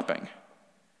name dropping,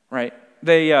 right?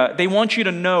 They want you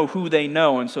to know who they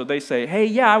know, and so they say, hey,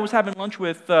 yeah, I was having lunch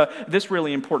with this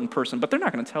really important person, but they're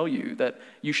not going to tell you that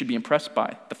you should be impressed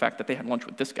by the fact that they had lunch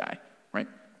with this guy, right?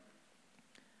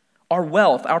 Our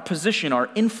wealth, our position,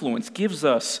 our influence gives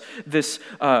us this,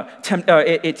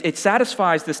 it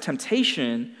satisfies this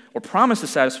temptation, or promise to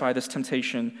satisfy this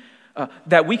temptation,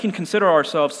 that we can consider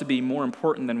ourselves to be more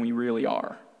important than we really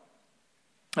are.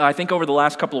 I think over the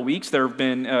last couple of weeks, there have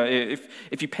been,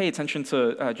 if you pay attention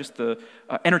to just the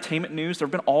entertainment news, there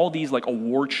have been all these like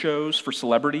award shows for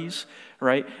celebrities,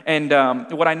 right? And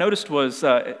what I noticed was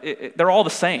they're all the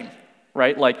same,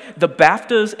 right? Like the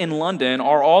BAFTAs in London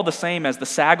are all the same as the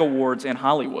SAG Awards in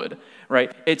Hollywood,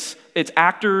 right? It's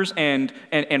actors and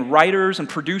writers and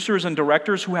producers and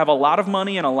directors who have a lot of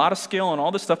money and a lot of skill and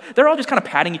all this stuff. They're all just kind of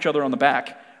patting each other on the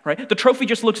back, right? The trophy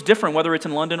just looks different whether it's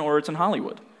in London or it's in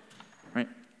Hollywood, right?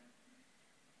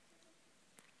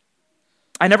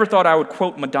 I never thought I would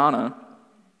quote Madonna,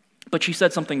 but she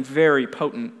said something very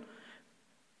potent.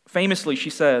 Famously,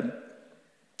 she said,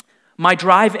 "My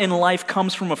drive in life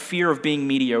comes from a fear of being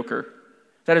mediocre.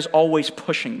 That is always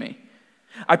pushing me.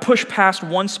 I push past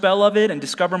one spell of it and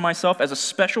discover myself as a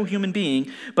special human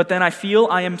being, but then I feel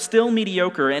I am still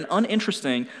mediocre and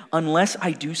uninteresting unless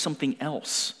I do something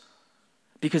else.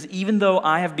 Because even though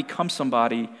I have become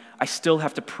somebody, I still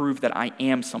have to prove that I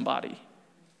am somebody.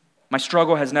 My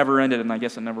struggle has never ended, and I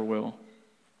guess it never will."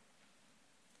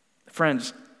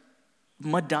 Friends,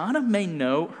 Madonna may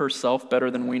know herself better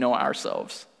than we know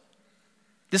ourselves.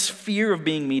 This fear of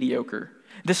being mediocre,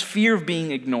 this fear of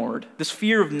being ignored, this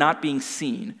fear of not being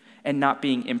seen and not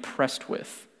being impressed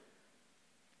with.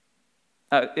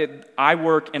 I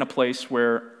work in a place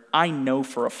where I know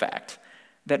for a fact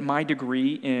that my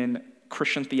degree in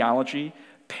Christian theology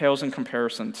pales in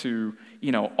comparison to,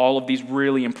 all of these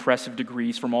really impressive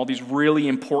degrees from all these really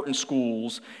important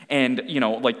schools. And,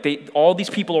 all these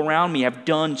people around me have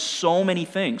done so many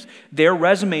things. Their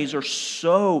resumes are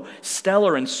so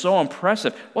stellar and so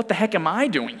impressive. What the heck am I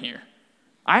doing here?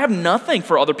 I have nothing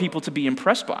for other people to be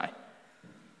impressed by.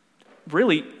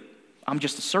 Really, I'm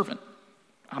just a servant.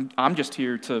 I'm just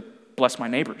here to bless my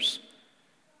neighbors.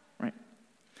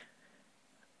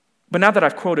 But now that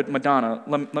I've quoted Madonna,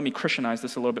 let me Christianize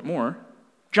this a little bit more.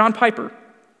 John Piper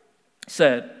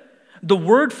said, "The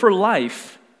word for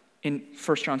life in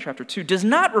 1 John chapter 2 does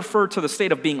not refer to the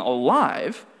state of being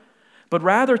alive, but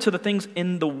rather to the things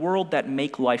in the world that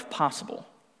make life possible."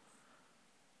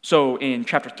 So in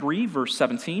chapter 3, verse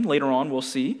 17, later on we'll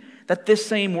see that this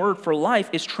same word for life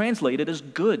is translated as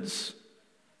goods.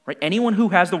 Right? Anyone who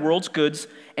has the world's goods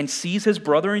and sees his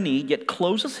brother in need, yet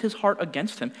closes his heart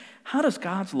against him, how does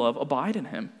God's love abide in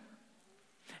him?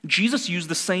 Jesus used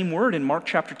the same word in Mark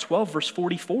chapter 12, verse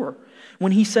 44,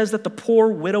 when he says that the poor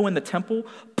widow in the temple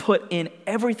put in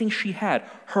everything she had,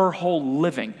 her whole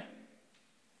living.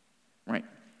 Right?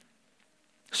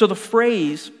 So the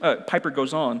phrase, Piper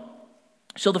goes on,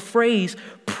 so the phrase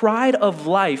pride of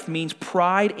life means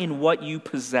pride in what you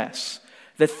possess,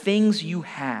 the things you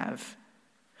have.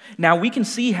 Now, we can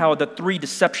see how the three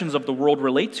deceptions of the world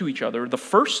relate to each other. The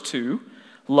first two,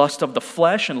 lust of the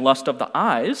flesh and lust of the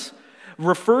eyes,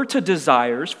 refer to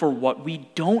desires for what we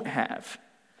don't have.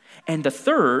 And the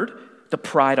third, the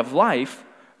pride of life,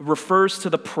 refers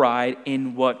to the pride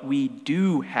in what we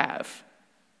do have.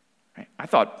 Right? I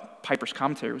thought Piper's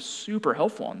commentary was super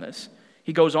helpful on this.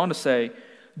 He goes on to say,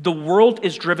 the world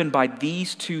is driven by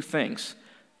these two things: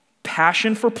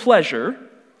 passion for pleasure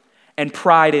and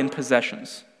pride in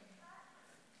possessions.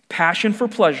 passion for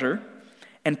pleasure,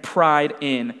 and pride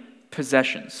in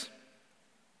possessions.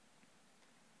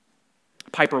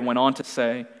 Piper went on to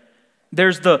say,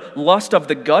 there's the lust of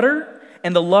the gutter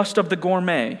and the lust of the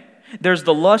gourmet. There's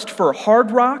the lust for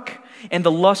hard rock and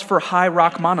the lust for high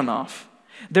Rachmaninoff.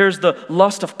 There's the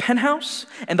lust of Penthouse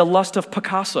and the lust of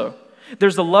Picasso.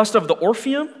 There's the lust of the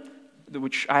Orpheum,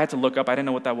 which I had to look up. I didn't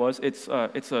know what that was. It's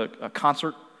a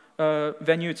concert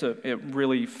venue. It's a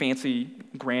really fancy,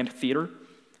 grand theater.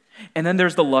 And then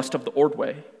there's the lust of the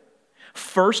Ordway.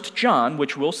 1 John,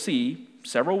 which we'll see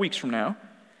several weeks from now,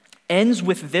 ends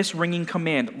with this ringing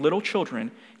command: little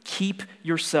children, keep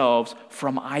yourselves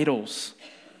from idols,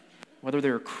 whether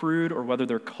they're crude or whether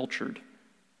they're cultured.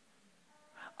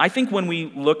 I think when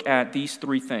we look at these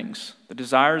three things, the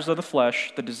desires of the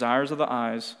flesh, the desires of the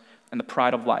eyes, and the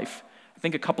pride of life, I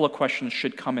think a couple of questions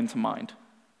should come into mind.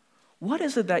 What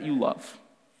is it that you love?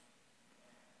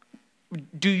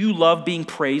 Do you love being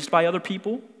praised by other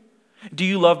people? Do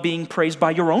you love being praised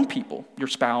by your own people, your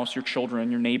spouse, your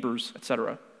children, your neighbors,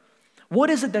 etc.? What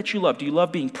is it that you love? Do you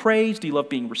love being praised? Do you love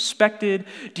being respected?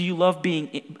 Do you love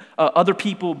being other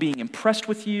people being impressed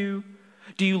with you?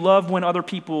 Do you love when other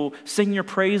people sing your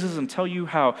praises and tell you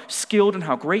how skilled and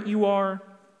how great you are?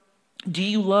 Do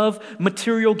you love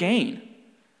material gain?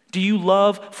 Do you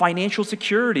love financial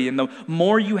security? And the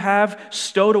more you have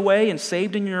stowed away and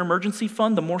saved in your emergency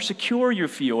fund, the more secure you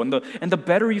feel and the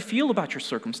better you feel about your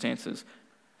circumstances.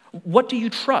 What do you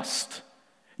trust?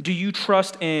 Do you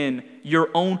trust in your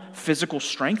own physical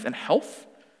strength and health?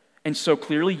 And so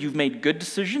clearly you've made good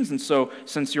decisions, and so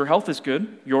since your health is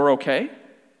good, you're okay?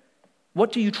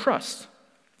 What do you trust?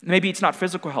 Maybe it's not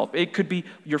physical health. It could be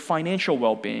your financial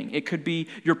well-being. It could be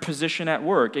your position at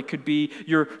work. It could be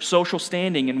your social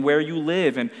standing and where you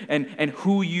live and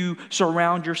who you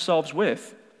surround yourselves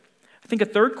with. I think a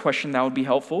third question that would be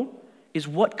helpful is,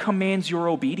 what commands your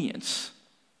obedience?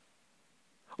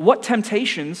 What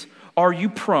temptations are you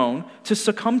prone to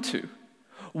succumb to?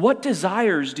 What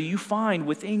desires do you find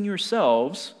within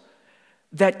yourselves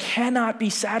that cannot be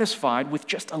satisfied with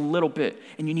just a little bit,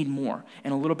 and you need more,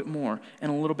 and a little bit more, and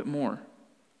a little bit more?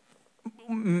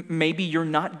 Maybe you're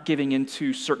not giving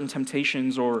into certain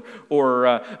temptations or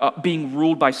being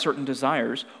ruled by certain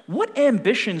desires. What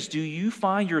ambitions do you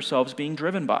find yourselves being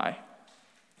driven by?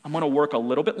 I'm going to work a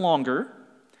little bit longer,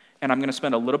 and I'm going to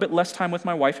spend a little bit less time with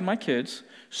my wife and my kids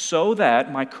so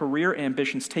that my career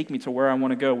ambitions take me to where I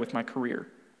want to go with my career.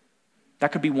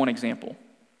 That could be one example.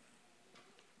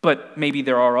 But maybe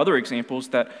there are other examples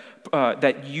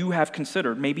that you have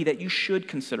considered, maybe that you should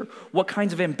consider. What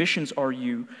kinds of ambitions are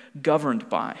you governed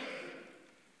by?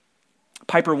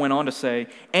 Piper went on to say,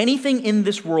 anything in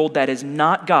this world that is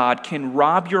not God can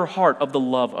rob your heart of the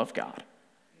love of God.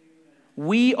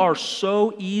 We are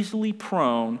so easily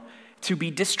prone to be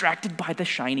distracted by the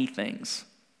shiny things.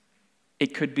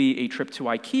 It could be a trip to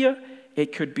IKEA.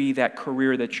 It could be that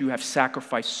career that you have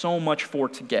sacrificed so much for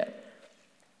to get.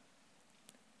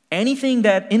 Anything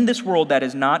that in this world that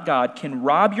is not God can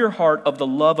rob your heart of the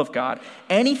love of God.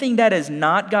 Anything that is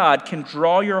not God can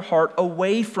draw your heart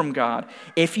away from God.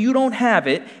 If you don't have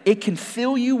it, it can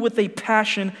fill you with a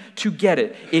passion to get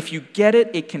it. If you get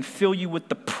it, it can fill you with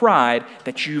the pride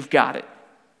that you've got it.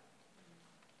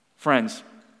 Friends,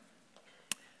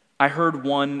 I heard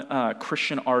one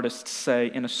Christian artist say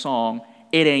in a song,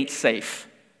 "It ain't safe."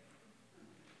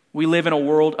 We live in a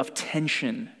world of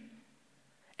tension.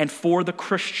 And for the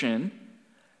Christian,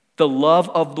 the love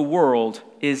of the world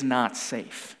is not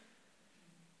safe.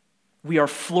 We are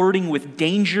flirting with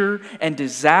danger and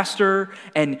disaster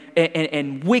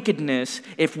and wickedness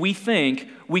if we think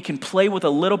we can play with a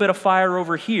little bit of fire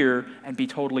over here and be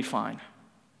totally fine.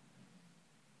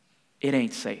 It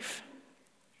ain't safe.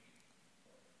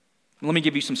 Let me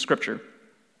give you some scripture.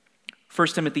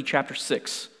 1 Timothy chapter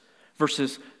 6,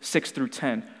 verses 6 through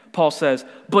 10. Paul says,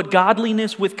 "But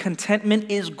godliness with contentment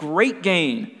is great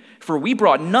gain, for we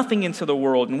brought nothing into the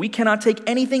world, and we cannot take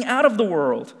anything out of the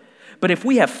world. But if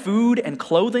we have food and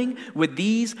clothing, with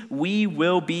these we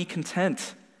will be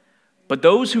content. But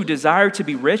those who desire to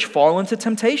be rich fall into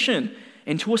temptation,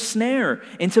 into a snare,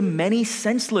 into many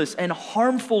senseless and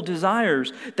harmful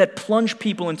desires that plunge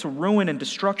people into ruin and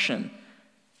destruction."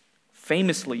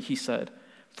 Famously, he said,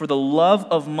 "For the love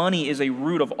of money is a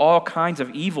root of all kinds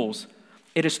of evils.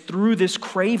 It is through this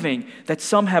craving that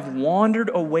some have wandered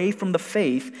away from the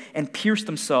faith and pierced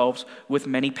themselves with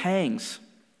many pangs."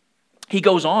 He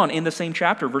goes on in the same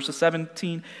chapter, verses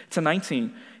 17 to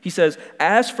 19. He says,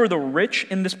 "As for the rich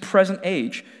in this present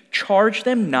age, charge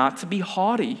them not to be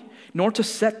haughty, nor to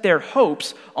set their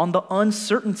hopes on the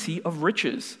uncertainty of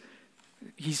riches."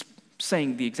 He's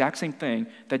saying the exact same thing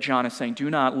that John is saying. Do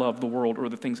not love the world or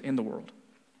the things in the world.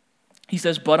 He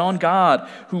says, but on God,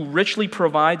 who richly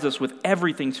provides us with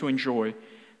everything to enjoy,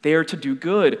 they are to do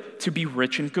good, to be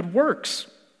rich in good works,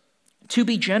 to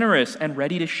be generous and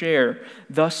ready to share,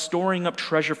 thus storing up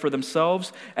treasure for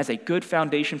themselves as a good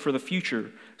foundation for the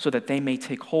future, so that they may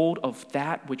take hold of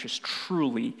that which is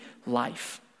truly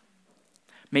life.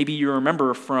 Maybe you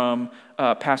remember from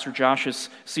Pastor Josh's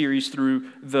series through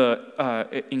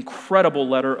the incredible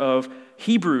letter of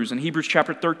Hebrews, in Hebrews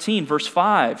chapter 13, verse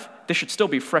 5. This should still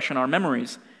be fresh in our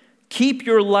memories. Keep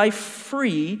your life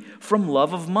free from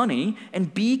love of money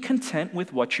and be content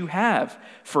with what you have.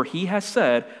 For he has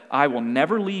said, I will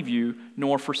never leave you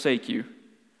nor forsake you.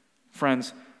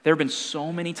 Friends, there have been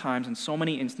so many times and so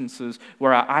many instances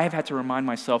where I have had to remind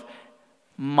myself,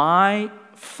 my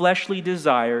fleshly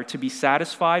desire to be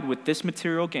satisfied with this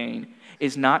material gain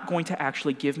is not going to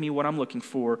actually give me what I'm looking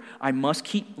for. I must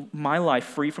keep my life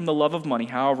free from the love of money,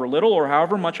 however little or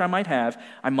however much I might have.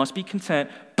 I must be content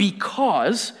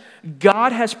because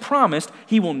God has promised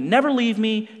he will never leave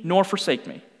me nor forsake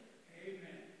me. Amen.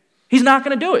 He's not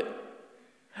going to do it.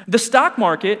 The stock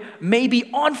market may be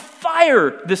on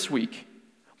fire this week,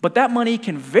 but that money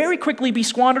can very quickly be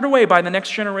squandered away by the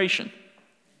next generation.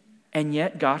 And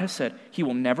yet God has said he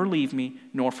will never leave me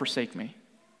nor forsake me.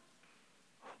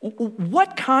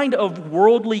 What kind of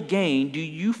worldly gain do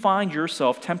you find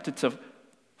yourself tempted to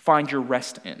find your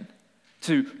rest in,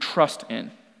 to trust in?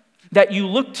 That you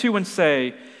look to and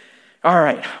say, all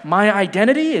right, my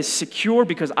identity is secure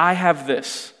because I have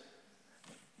this.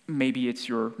 Maybe it's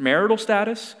your marital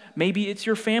status, maybe it's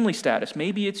your family status,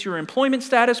 maybe it's your employment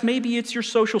status, maybe it's your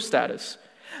social status.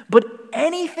 But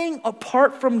anything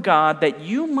apart from God that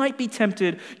you might be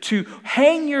tempted to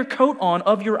hang your coat on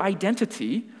of your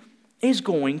identity is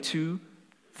going to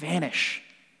vanish.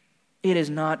 It is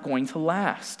not going to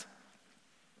last.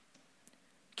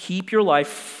 Keep your life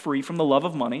free from the love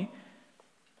of money,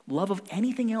 love of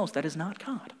anything else that is not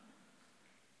God.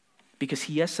 Because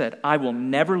he has said, I will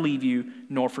never leave you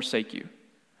nor forsake you.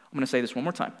 I'm going to say this one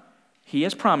more time. He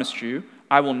has promised you,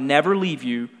 I will never leave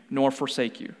you nor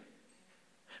forsake you.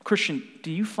 Christian,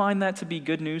 do you find that to be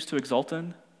good news to exult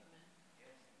in?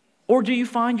 Or do you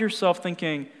find yourself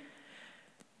thinking,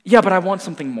 yeah, but I want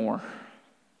something more?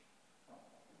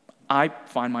 I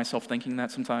find myself thinking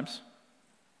that sometimes.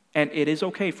 And it is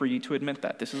okay for you to admit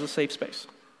that. This is a safe space.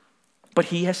 But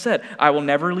he has said, I will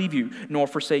never leave you nor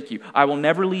forsake you. I will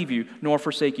never leave you nor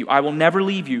forsake you. I will never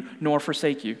leave you nor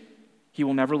forsake you. He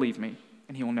will never leave me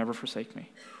and he will never forsake me.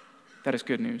 That is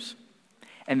good news.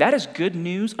 And that is good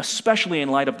news, especially in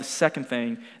light of the second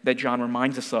thing that John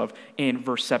reminds us of in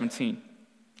verse 17.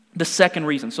 The second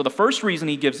reason. So the first reason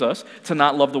he gives us to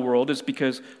not love the world is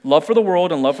because love for the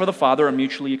world and love for the Father are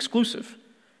mutually exclusive.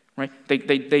 Right?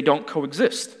 They don't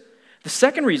coexist. The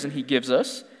second reason he gives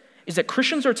us is that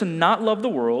Christians are to not love the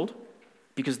world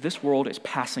because this world is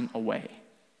passing away.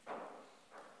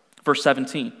 Verse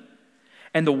 17.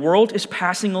 And the world is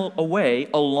passing away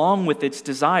along with its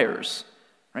desires.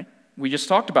 Right? We just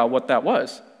talked about what that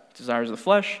was. Desires of the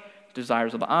flesh,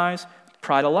 desires of the eyes,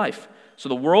 pride of life. So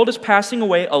the world is passing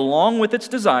away along with its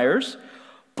desires,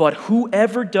 but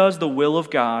whoever does the will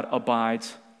of God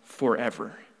abides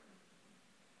forever.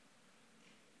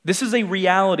 This is a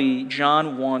reality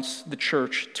John wants the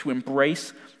church to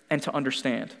embrace and to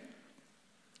understand.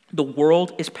 The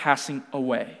world is passing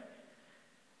away.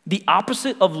 The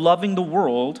opposite of loving the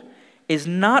world is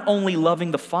not only loving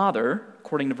the Father,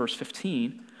 according to verse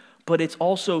 15, but it's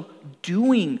also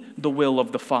doing the will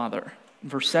of the Father,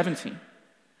 verse 17.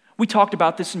 We talked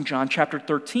about this in John chapter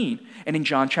 13 and in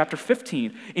John chapter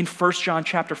 15, in 1 John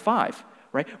chapter 5,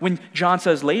 right? When John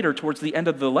says later, towards the end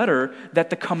of the letter, that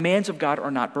the commands of God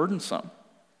are not burdensome.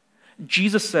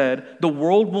 Jesus said, the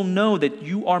world will know that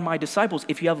you are my disciples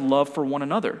if you have love for one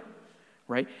another,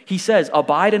 right? He says,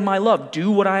 abide in my love, do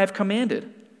what I have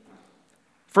commanded.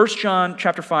 1 John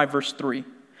chapter 5, verse 3,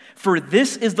 for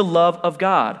this is the love of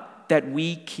God, that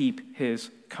we keep his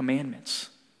commandments.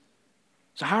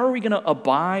 So how are we going to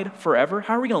abide forever?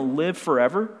 How are we going to live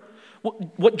forever?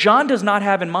 What John does not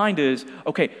have in mind is,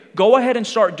 okay, go ahead and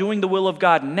start doing the will of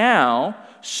God now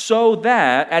so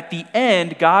that at the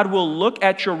end, God will look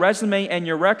at your resume and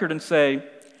your record and say,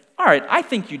 all right, I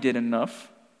think you did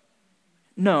enough.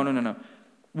 No.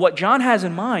 What John has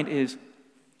in mind is,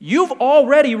 you've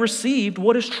already received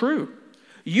what is true.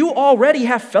 You already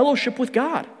have fellowship with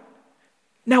God.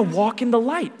 Now walk in the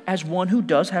light as one who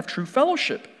does have true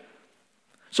fellowship.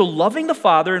 So loving the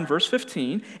Father in verse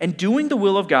 15 and doing the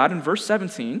will of God in verse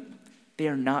 17, they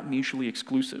are not mutually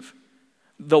exclusive.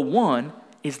 The one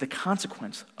is the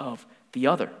consequence of the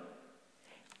other.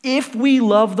 If we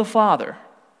love the Father,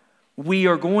 we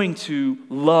are going to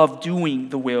love doing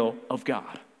the will of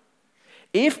God.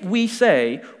 If we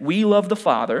say we love the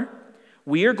Father,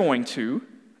 we are going to,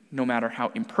 no matter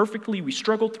how imperfectly we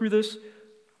struggle through this,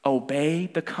 obey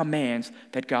the commands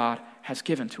that God has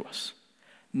given to us.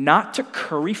 Not to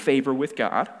curry favor with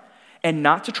God, and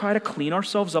not to try to clean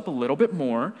ourselves up a little bit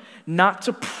more, not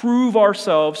to prove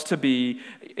ourselves to be,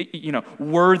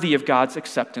 worthy of God's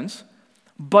acceptance,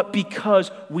 but because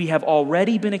we have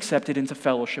already been accepted into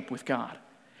fellowship with God.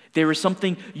 There is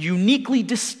something uniquely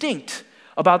distinct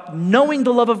about knowing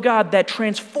the love of God that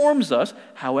transforms us,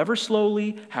 however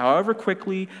slowly, however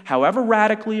quickly, however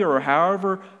radically, or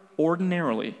however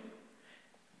ordinarily,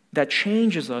 that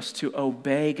changes us to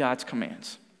obey God's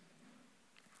commands.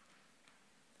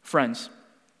 Friends,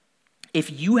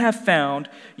 if you have found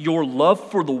your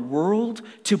love for the world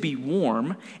to be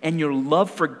warm and your love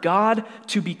for God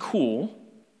to be cool,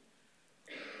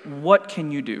 what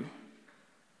can you do?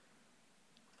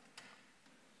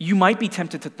 You might be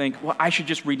tempted to think, well, I should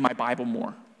just read my Bible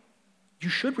more. You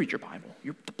should read your Bible.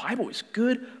 The Bible is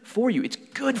good for you. It's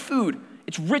good food.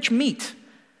 It's rich meat.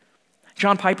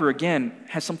 John Piper, again,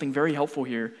 has something very helpful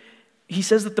here. He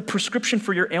says that the prescription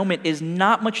for your ailment is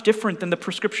not much different than the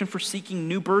prescription for seeking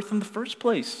new birth in the first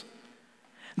place.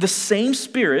 The same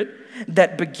Spirit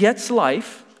that begets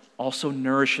life also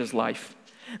nourishes life.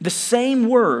 The same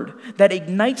word that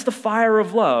ignites the fire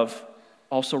of love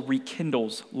also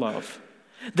rekindles love.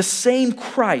 The same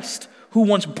Christ who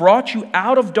once brought you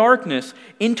out of darkness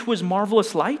into his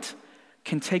marvelous light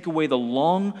can take away the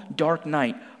long, dark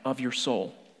night of your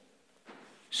soul.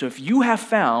 So if you have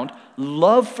found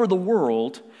love for the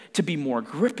world to be more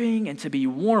gripping and to be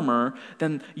warmer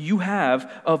than you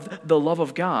have of the love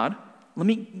of God, let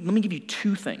me give you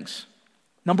two things.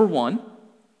 Number one,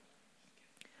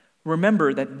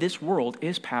 remember that this world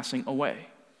is passing away.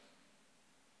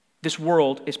 This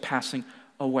world is passing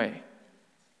away.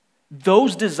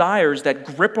 Those desires that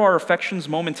grip our affections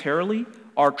momentarily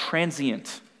are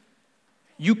transient.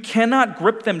 You cannot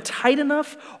grip them tight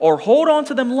enough or hold on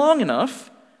to them long enough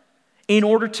in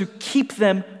order to keep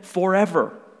them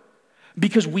forever.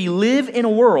 Because we live in a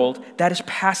world that is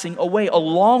passing away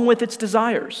along with its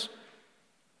desires.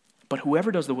 But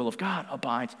whoever does the will of God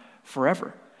abides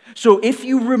forever. So if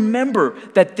you remember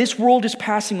that this world is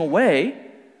passing away,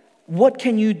 what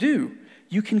can you do?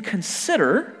 You can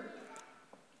consider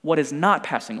what is not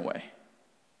passing away.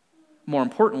 More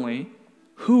importantly,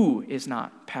 who is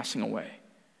not passing away?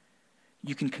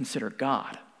 You can consider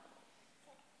God.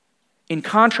 In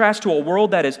contrast to a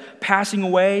world that is passing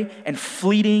away and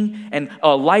fleeting and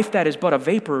a life that is but a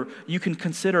vapor, you can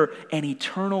consider an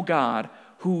eternal God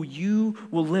who you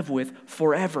will live with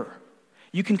forever.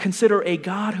 You can consider a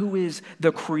God who is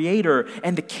the creator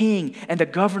and the king and the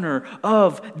governor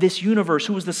of this universe,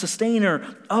 who is the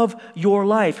sustainer of your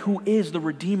life, who is the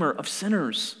redeemer of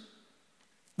sinners.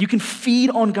 You can feed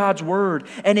on God's word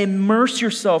and immerse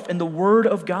yourself in the word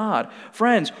of God.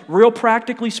 Friends, real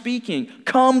practically speaking,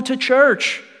 come to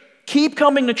church. Keep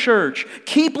coming to church.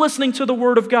 Keep listening to the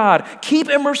word of God. Keep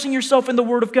immersing yourself in the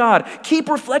word of God. Keep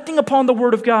reflecting upon the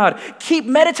word of God. Keep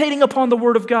meditating upon the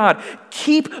word of God.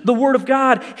 Keep the word of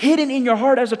God hidden in your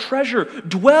heart as a treasure.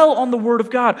 Dwell on the word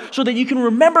of God so that you can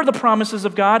remember the promises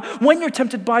of God when you're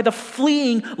tempted by the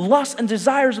fleeing lusts and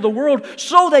desires of the world,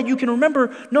 so that you can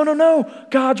remember, no,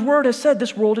 God's word has said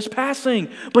this world is passing,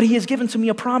 but he has given to me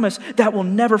a promise that will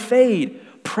never fade.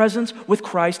 Presence with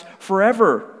Christ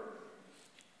forever.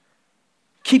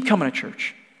 Keep coming to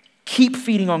church. Keep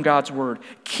feeding on God's word.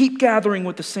 Keep gathering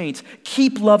with the saints.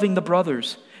 Keep loving the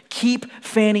brothers. Keep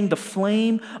fanning the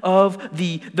flame of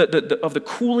the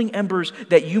cooling embers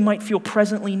that you might feel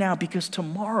presently now, because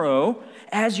tomorrow,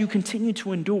 as you continue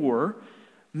to endure,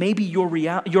 maybe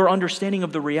your understanding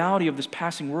of the reality of this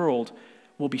passing world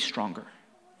will be stronger.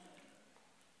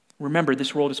 Remember,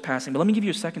 this world is passing. But let me give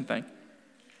you a second thing.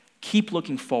 Keep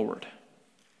looking forward.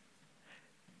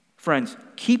 Friends,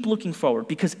 keep looking forward,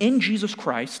 because in Jesus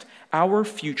Christ, our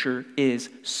future is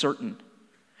certain.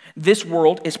 This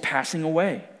world is passing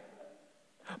away.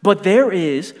 But there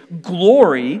is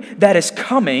glory that is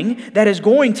coming, that is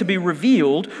going to be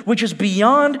revealed, which is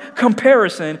beyond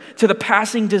comparison to the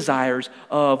passing desires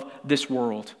of this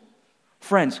world.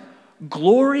 Friends,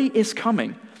 glory is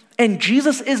coming. And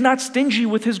Jesus is not stingy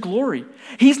with his glory.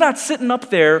 He's not sitting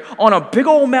up there on a big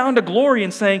old mound of glory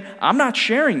and saying, I'm not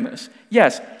sharing this.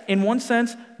 Yes, in one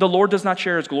sense, the Lord does not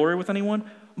share his glory with anyone.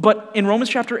 But in Romans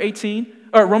chapter 8,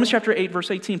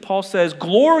 verse 18, Paul says,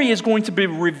 glory is going to be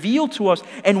revealed to us,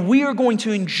 and we are going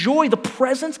to enjoy the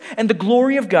presence and the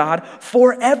glory of God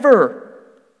forever.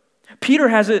 Peter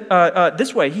has it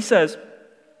this way. He says,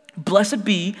 Blessed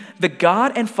be the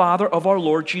God and Father of our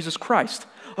Lord Jesus Christ.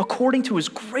 According to his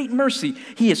great mercy,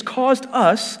 he has caused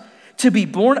us to be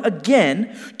born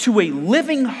again to a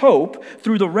living hope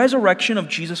through the resurrection of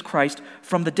Jesus Christ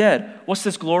from the dead. What's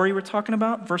this glory we're talking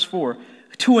about? Verse 4.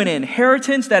 To an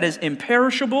inheritance that is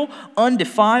imperishable,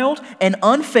 undefiled, and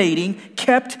unfading,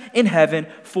 kept in heaven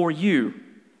for you.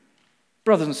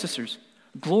 Brothers and sisters,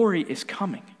 glory is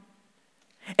coming.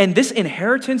 And this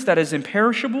inheritance that is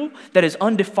imperishable, that is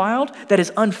undefiled, that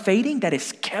is unfading, that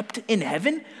is kept in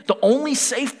heaven, the only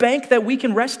safe bank that we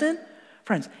can rest in,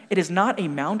 friends, it is not a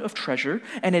mound of treasure,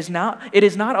 and it is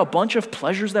not a bunch of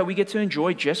pleasures that we get to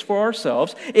enjoy just for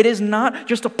ourselves. It is not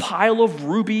just a pile of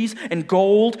rubies and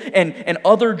gold and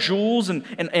other jewels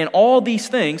and all these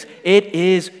things. It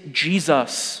is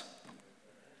Jesus.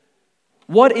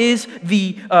 What is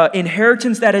the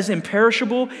inheritance that is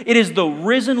imperishable? It is the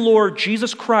risen Lord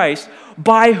Jesus Christ,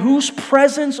 by whose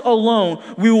presence alone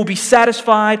we will be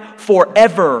satisfied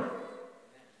forever.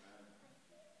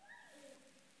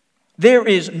 There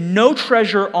is no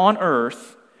treasure on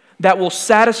earth that will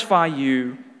satisfy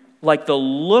you like the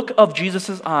look of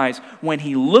Jesus' eyes when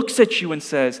he looks at you and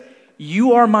says,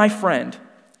 "You are my friend,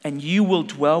 and you will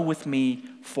dwell with me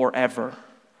forever."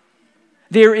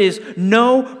 There is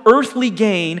no earthly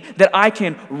gain that I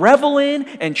can revel in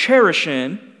and cherish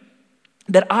in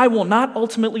that I will not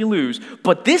ultimately lose.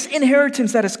 But this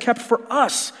inheritance that is kept for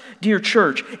us, dear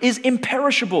church, is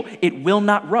imperishable. It will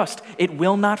not rust. It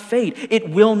will not fade. It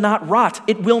will not rot.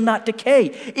 It will not decay.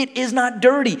 It is not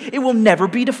dirty. It will never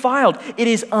be defiled. It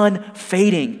is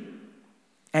unfading.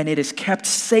 And it is kept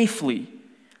safely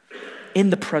in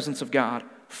the presence of God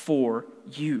for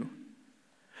you.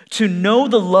 To know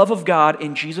the love of God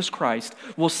in Jesus Christ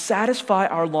will satisfy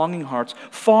our longing hearts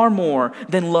far more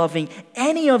than loving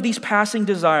any of these passing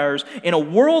desires in a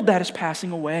world that is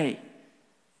passing away.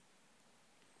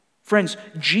 Friends,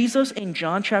 Jesus in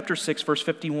John chapter 6, verse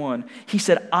 51, he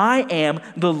said, "I am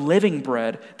the living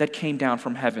bread that came down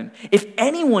from heaven. If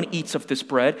anyone eats of this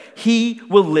bread, he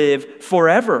will live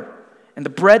forever. And the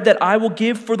bread that I will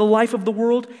give for the life of the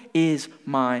world is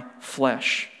my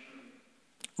flesh."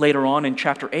 Later on in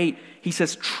chapter 8, he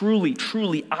says, "Truly,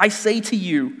 truly, I say to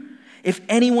you, if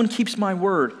anyone keeps my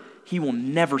word, he will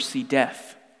never see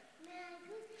death."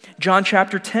 John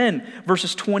chapter 10,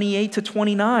 verses 28 to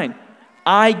 29,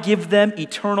 "I give them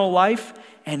eternal life,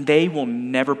 and they will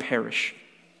never perish."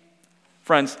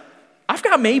 Friends, I've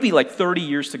got maybe like 30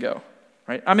 years to go,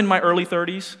 right? I'm in my early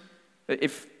 30s.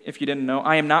 If you didn't know,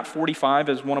 I am not 45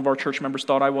 as one of our church members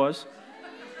thought I was.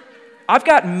 I've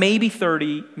got maybe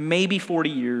 30, maybe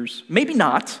 40 years, maybe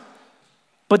not,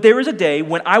 but there is a day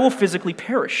when I will physically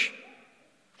perish.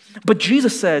 But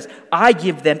Jesus says, "I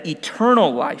give them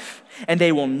eternal life, and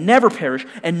they will never perish,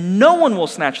 and no one will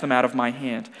snatch them out of my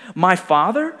hand. My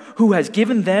Father, who has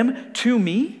given them to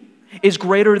me, is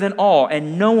greater than all,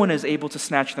 and no one is able to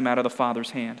snatch them out of the Father's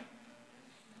hand."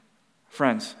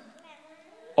 Friends,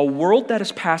 a world that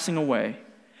is passing away,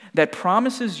 that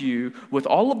promises you with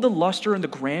all of the luster and the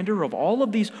grandeur of all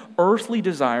of these earthly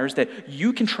desires that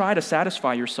you can try to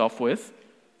satisfy yourself with,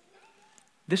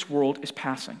 this world is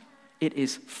passing. It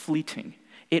is fleeting.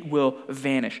 It will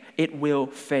vanish. It will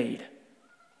fade.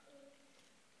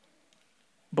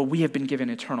 But we have been given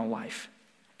eternal life,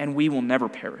 and we will never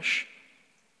perish.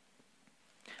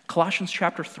 Colossians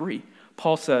chapter 3,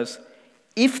 Paul says,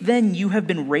 "If then you have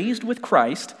been raised with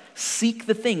Christ, seek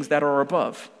the things that are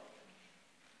above,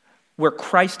 where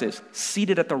Christ is,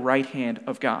 seated at the right hand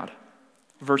of God."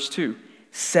 Verse 2,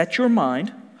 "Set your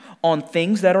mind on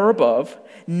things that are above,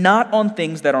 not on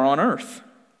things that are on earth.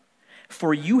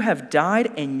 For you have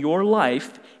died, and your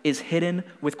life is hidden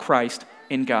with Christ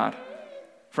in God."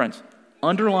 Friends,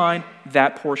 underline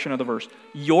that portion of the verse.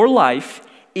 Your life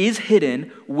is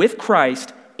hidden with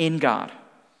Christ in God.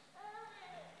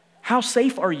 How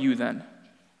safe are you then?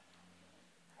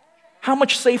 How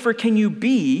much safer can you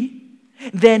be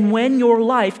than when your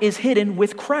life is hidden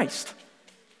with Christ?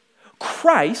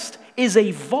 Christ is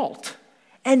a vault,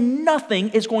 and nothing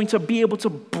is going to be able to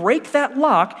break that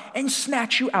lock and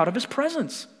snatch you out of his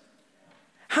presence.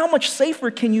 How much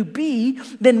safer can you be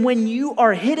than when you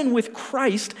are hidden with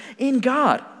Christ in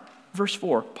God? Verse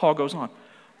 4, Paul goes on.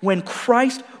 "When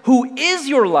Christ, who is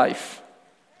your life,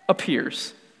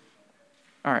 appears."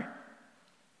 All right.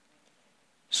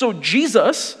 So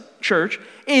Jesus, church,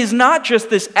 is not just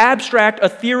this abstract,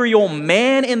 ethereal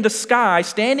man in the sky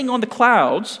standing on the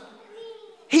clouds.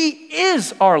 He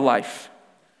is our life.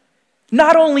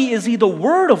 Not only is he the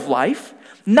word of life,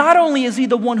 not only is he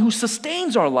the one who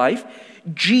sustains our life,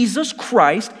 Jesus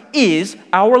Christ is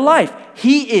our life.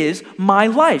 He is my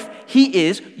life. He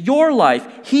is your life.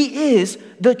 He is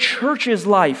the church's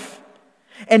life.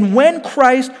 And when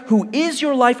Christ, who is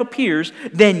your life, appears,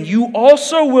 then you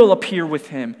also will appear with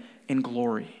him in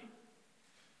glory.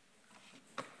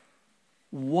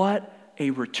 What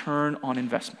a return on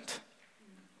investment.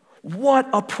 What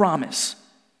a promise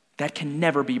that can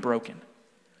never be broken.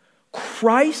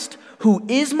 Christ, who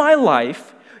is my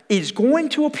life, is going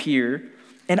to appear,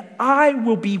 and I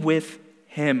will be with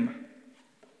him.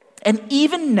 And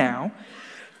even now,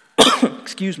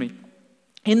 excuse me,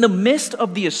 in the midst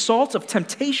of the assaults of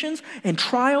temptations and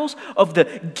trials, of the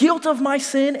guilt of my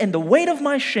sin and the weight of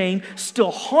my shame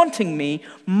still haunting me,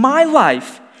 my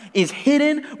life is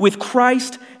hidden with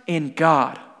Christ in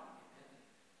God.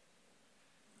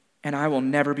 And I will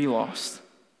never be lost.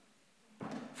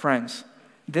 Friends,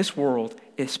 this world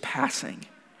is passing.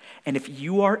 And if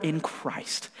you are in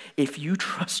Christ, if you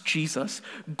trust Jesus,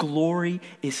 glory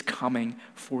is coming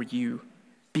for you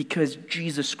because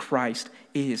Jesus Christ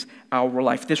is our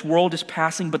life. This world is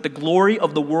passing, but the glory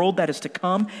of the world that is to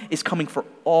come is coming for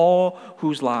all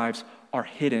whose lives are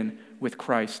hidden with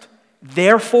Christ.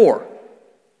 Therefore,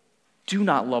 do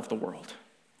not love the world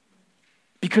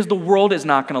because the world is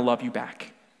not going to love you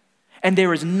back. And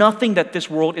there is nothing that this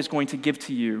world is going to give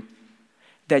to you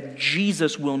that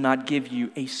Jesus will not give you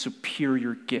a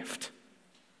superior gift.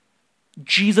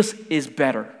 Jesus is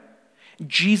better.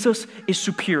 Jesus is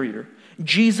superior.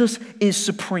 Jesus is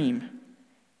supreme.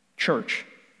 Church,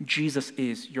 Jesus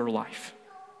is your life.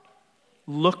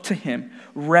 Look to him.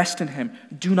 Rest in him.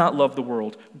 Do not love the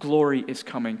world. Glory is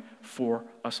coming for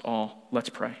us all. Let's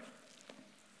pray.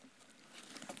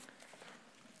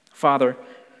 Father,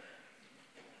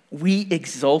 we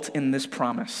exult in this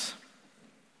promise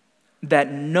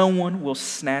that no one will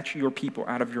snatch your people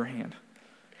out of your hand.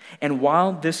 And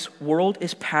while this world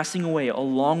is passing away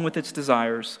along with its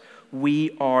desires,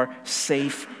 we are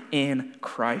safe in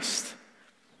Christ.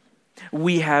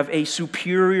 We have a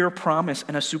superior promise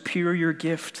and a superior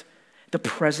gift, the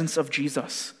presence of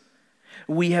Jesus.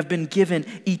 We have been given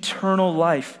eternal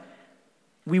life.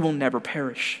 We will never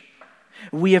perish.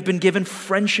 We have been given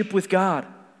friendship with God.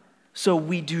 So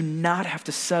we do not have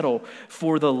to settle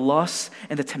for the lusts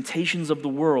and the temptations of the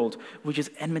world, which is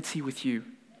enmity with you.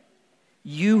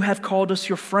 You have called us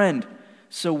your friend,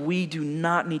 so we do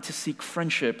not need to seek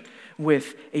friendship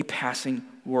with a passing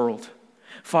world.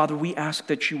 Father, we ask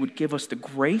that you would give us the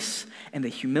grace and the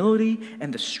humility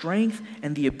and the strength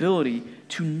and the ability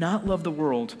to not love the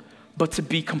world, but to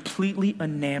be completely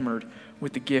enamored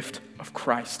with the gift of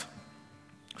Christ.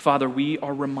 Father, we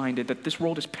are reminded that this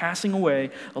world is passing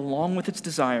away along with its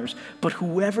desires, but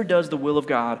whoever does the will of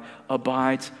God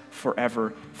abides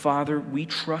forever. Father, we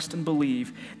trust and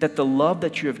believe that the love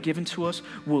that you have given to us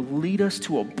will lead us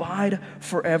to abide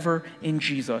forever in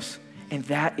Jesus, and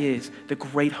that is the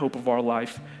great hope of our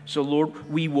life. So,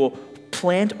 Lord, we will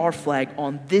plant our flag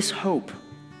on this hope,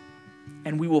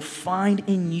 and we will find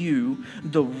in you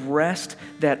the rest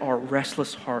that our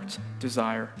restless hearts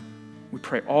desire. We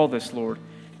pray all this, Lord,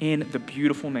 in the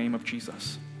beautiful name of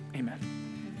Jesus. Amen.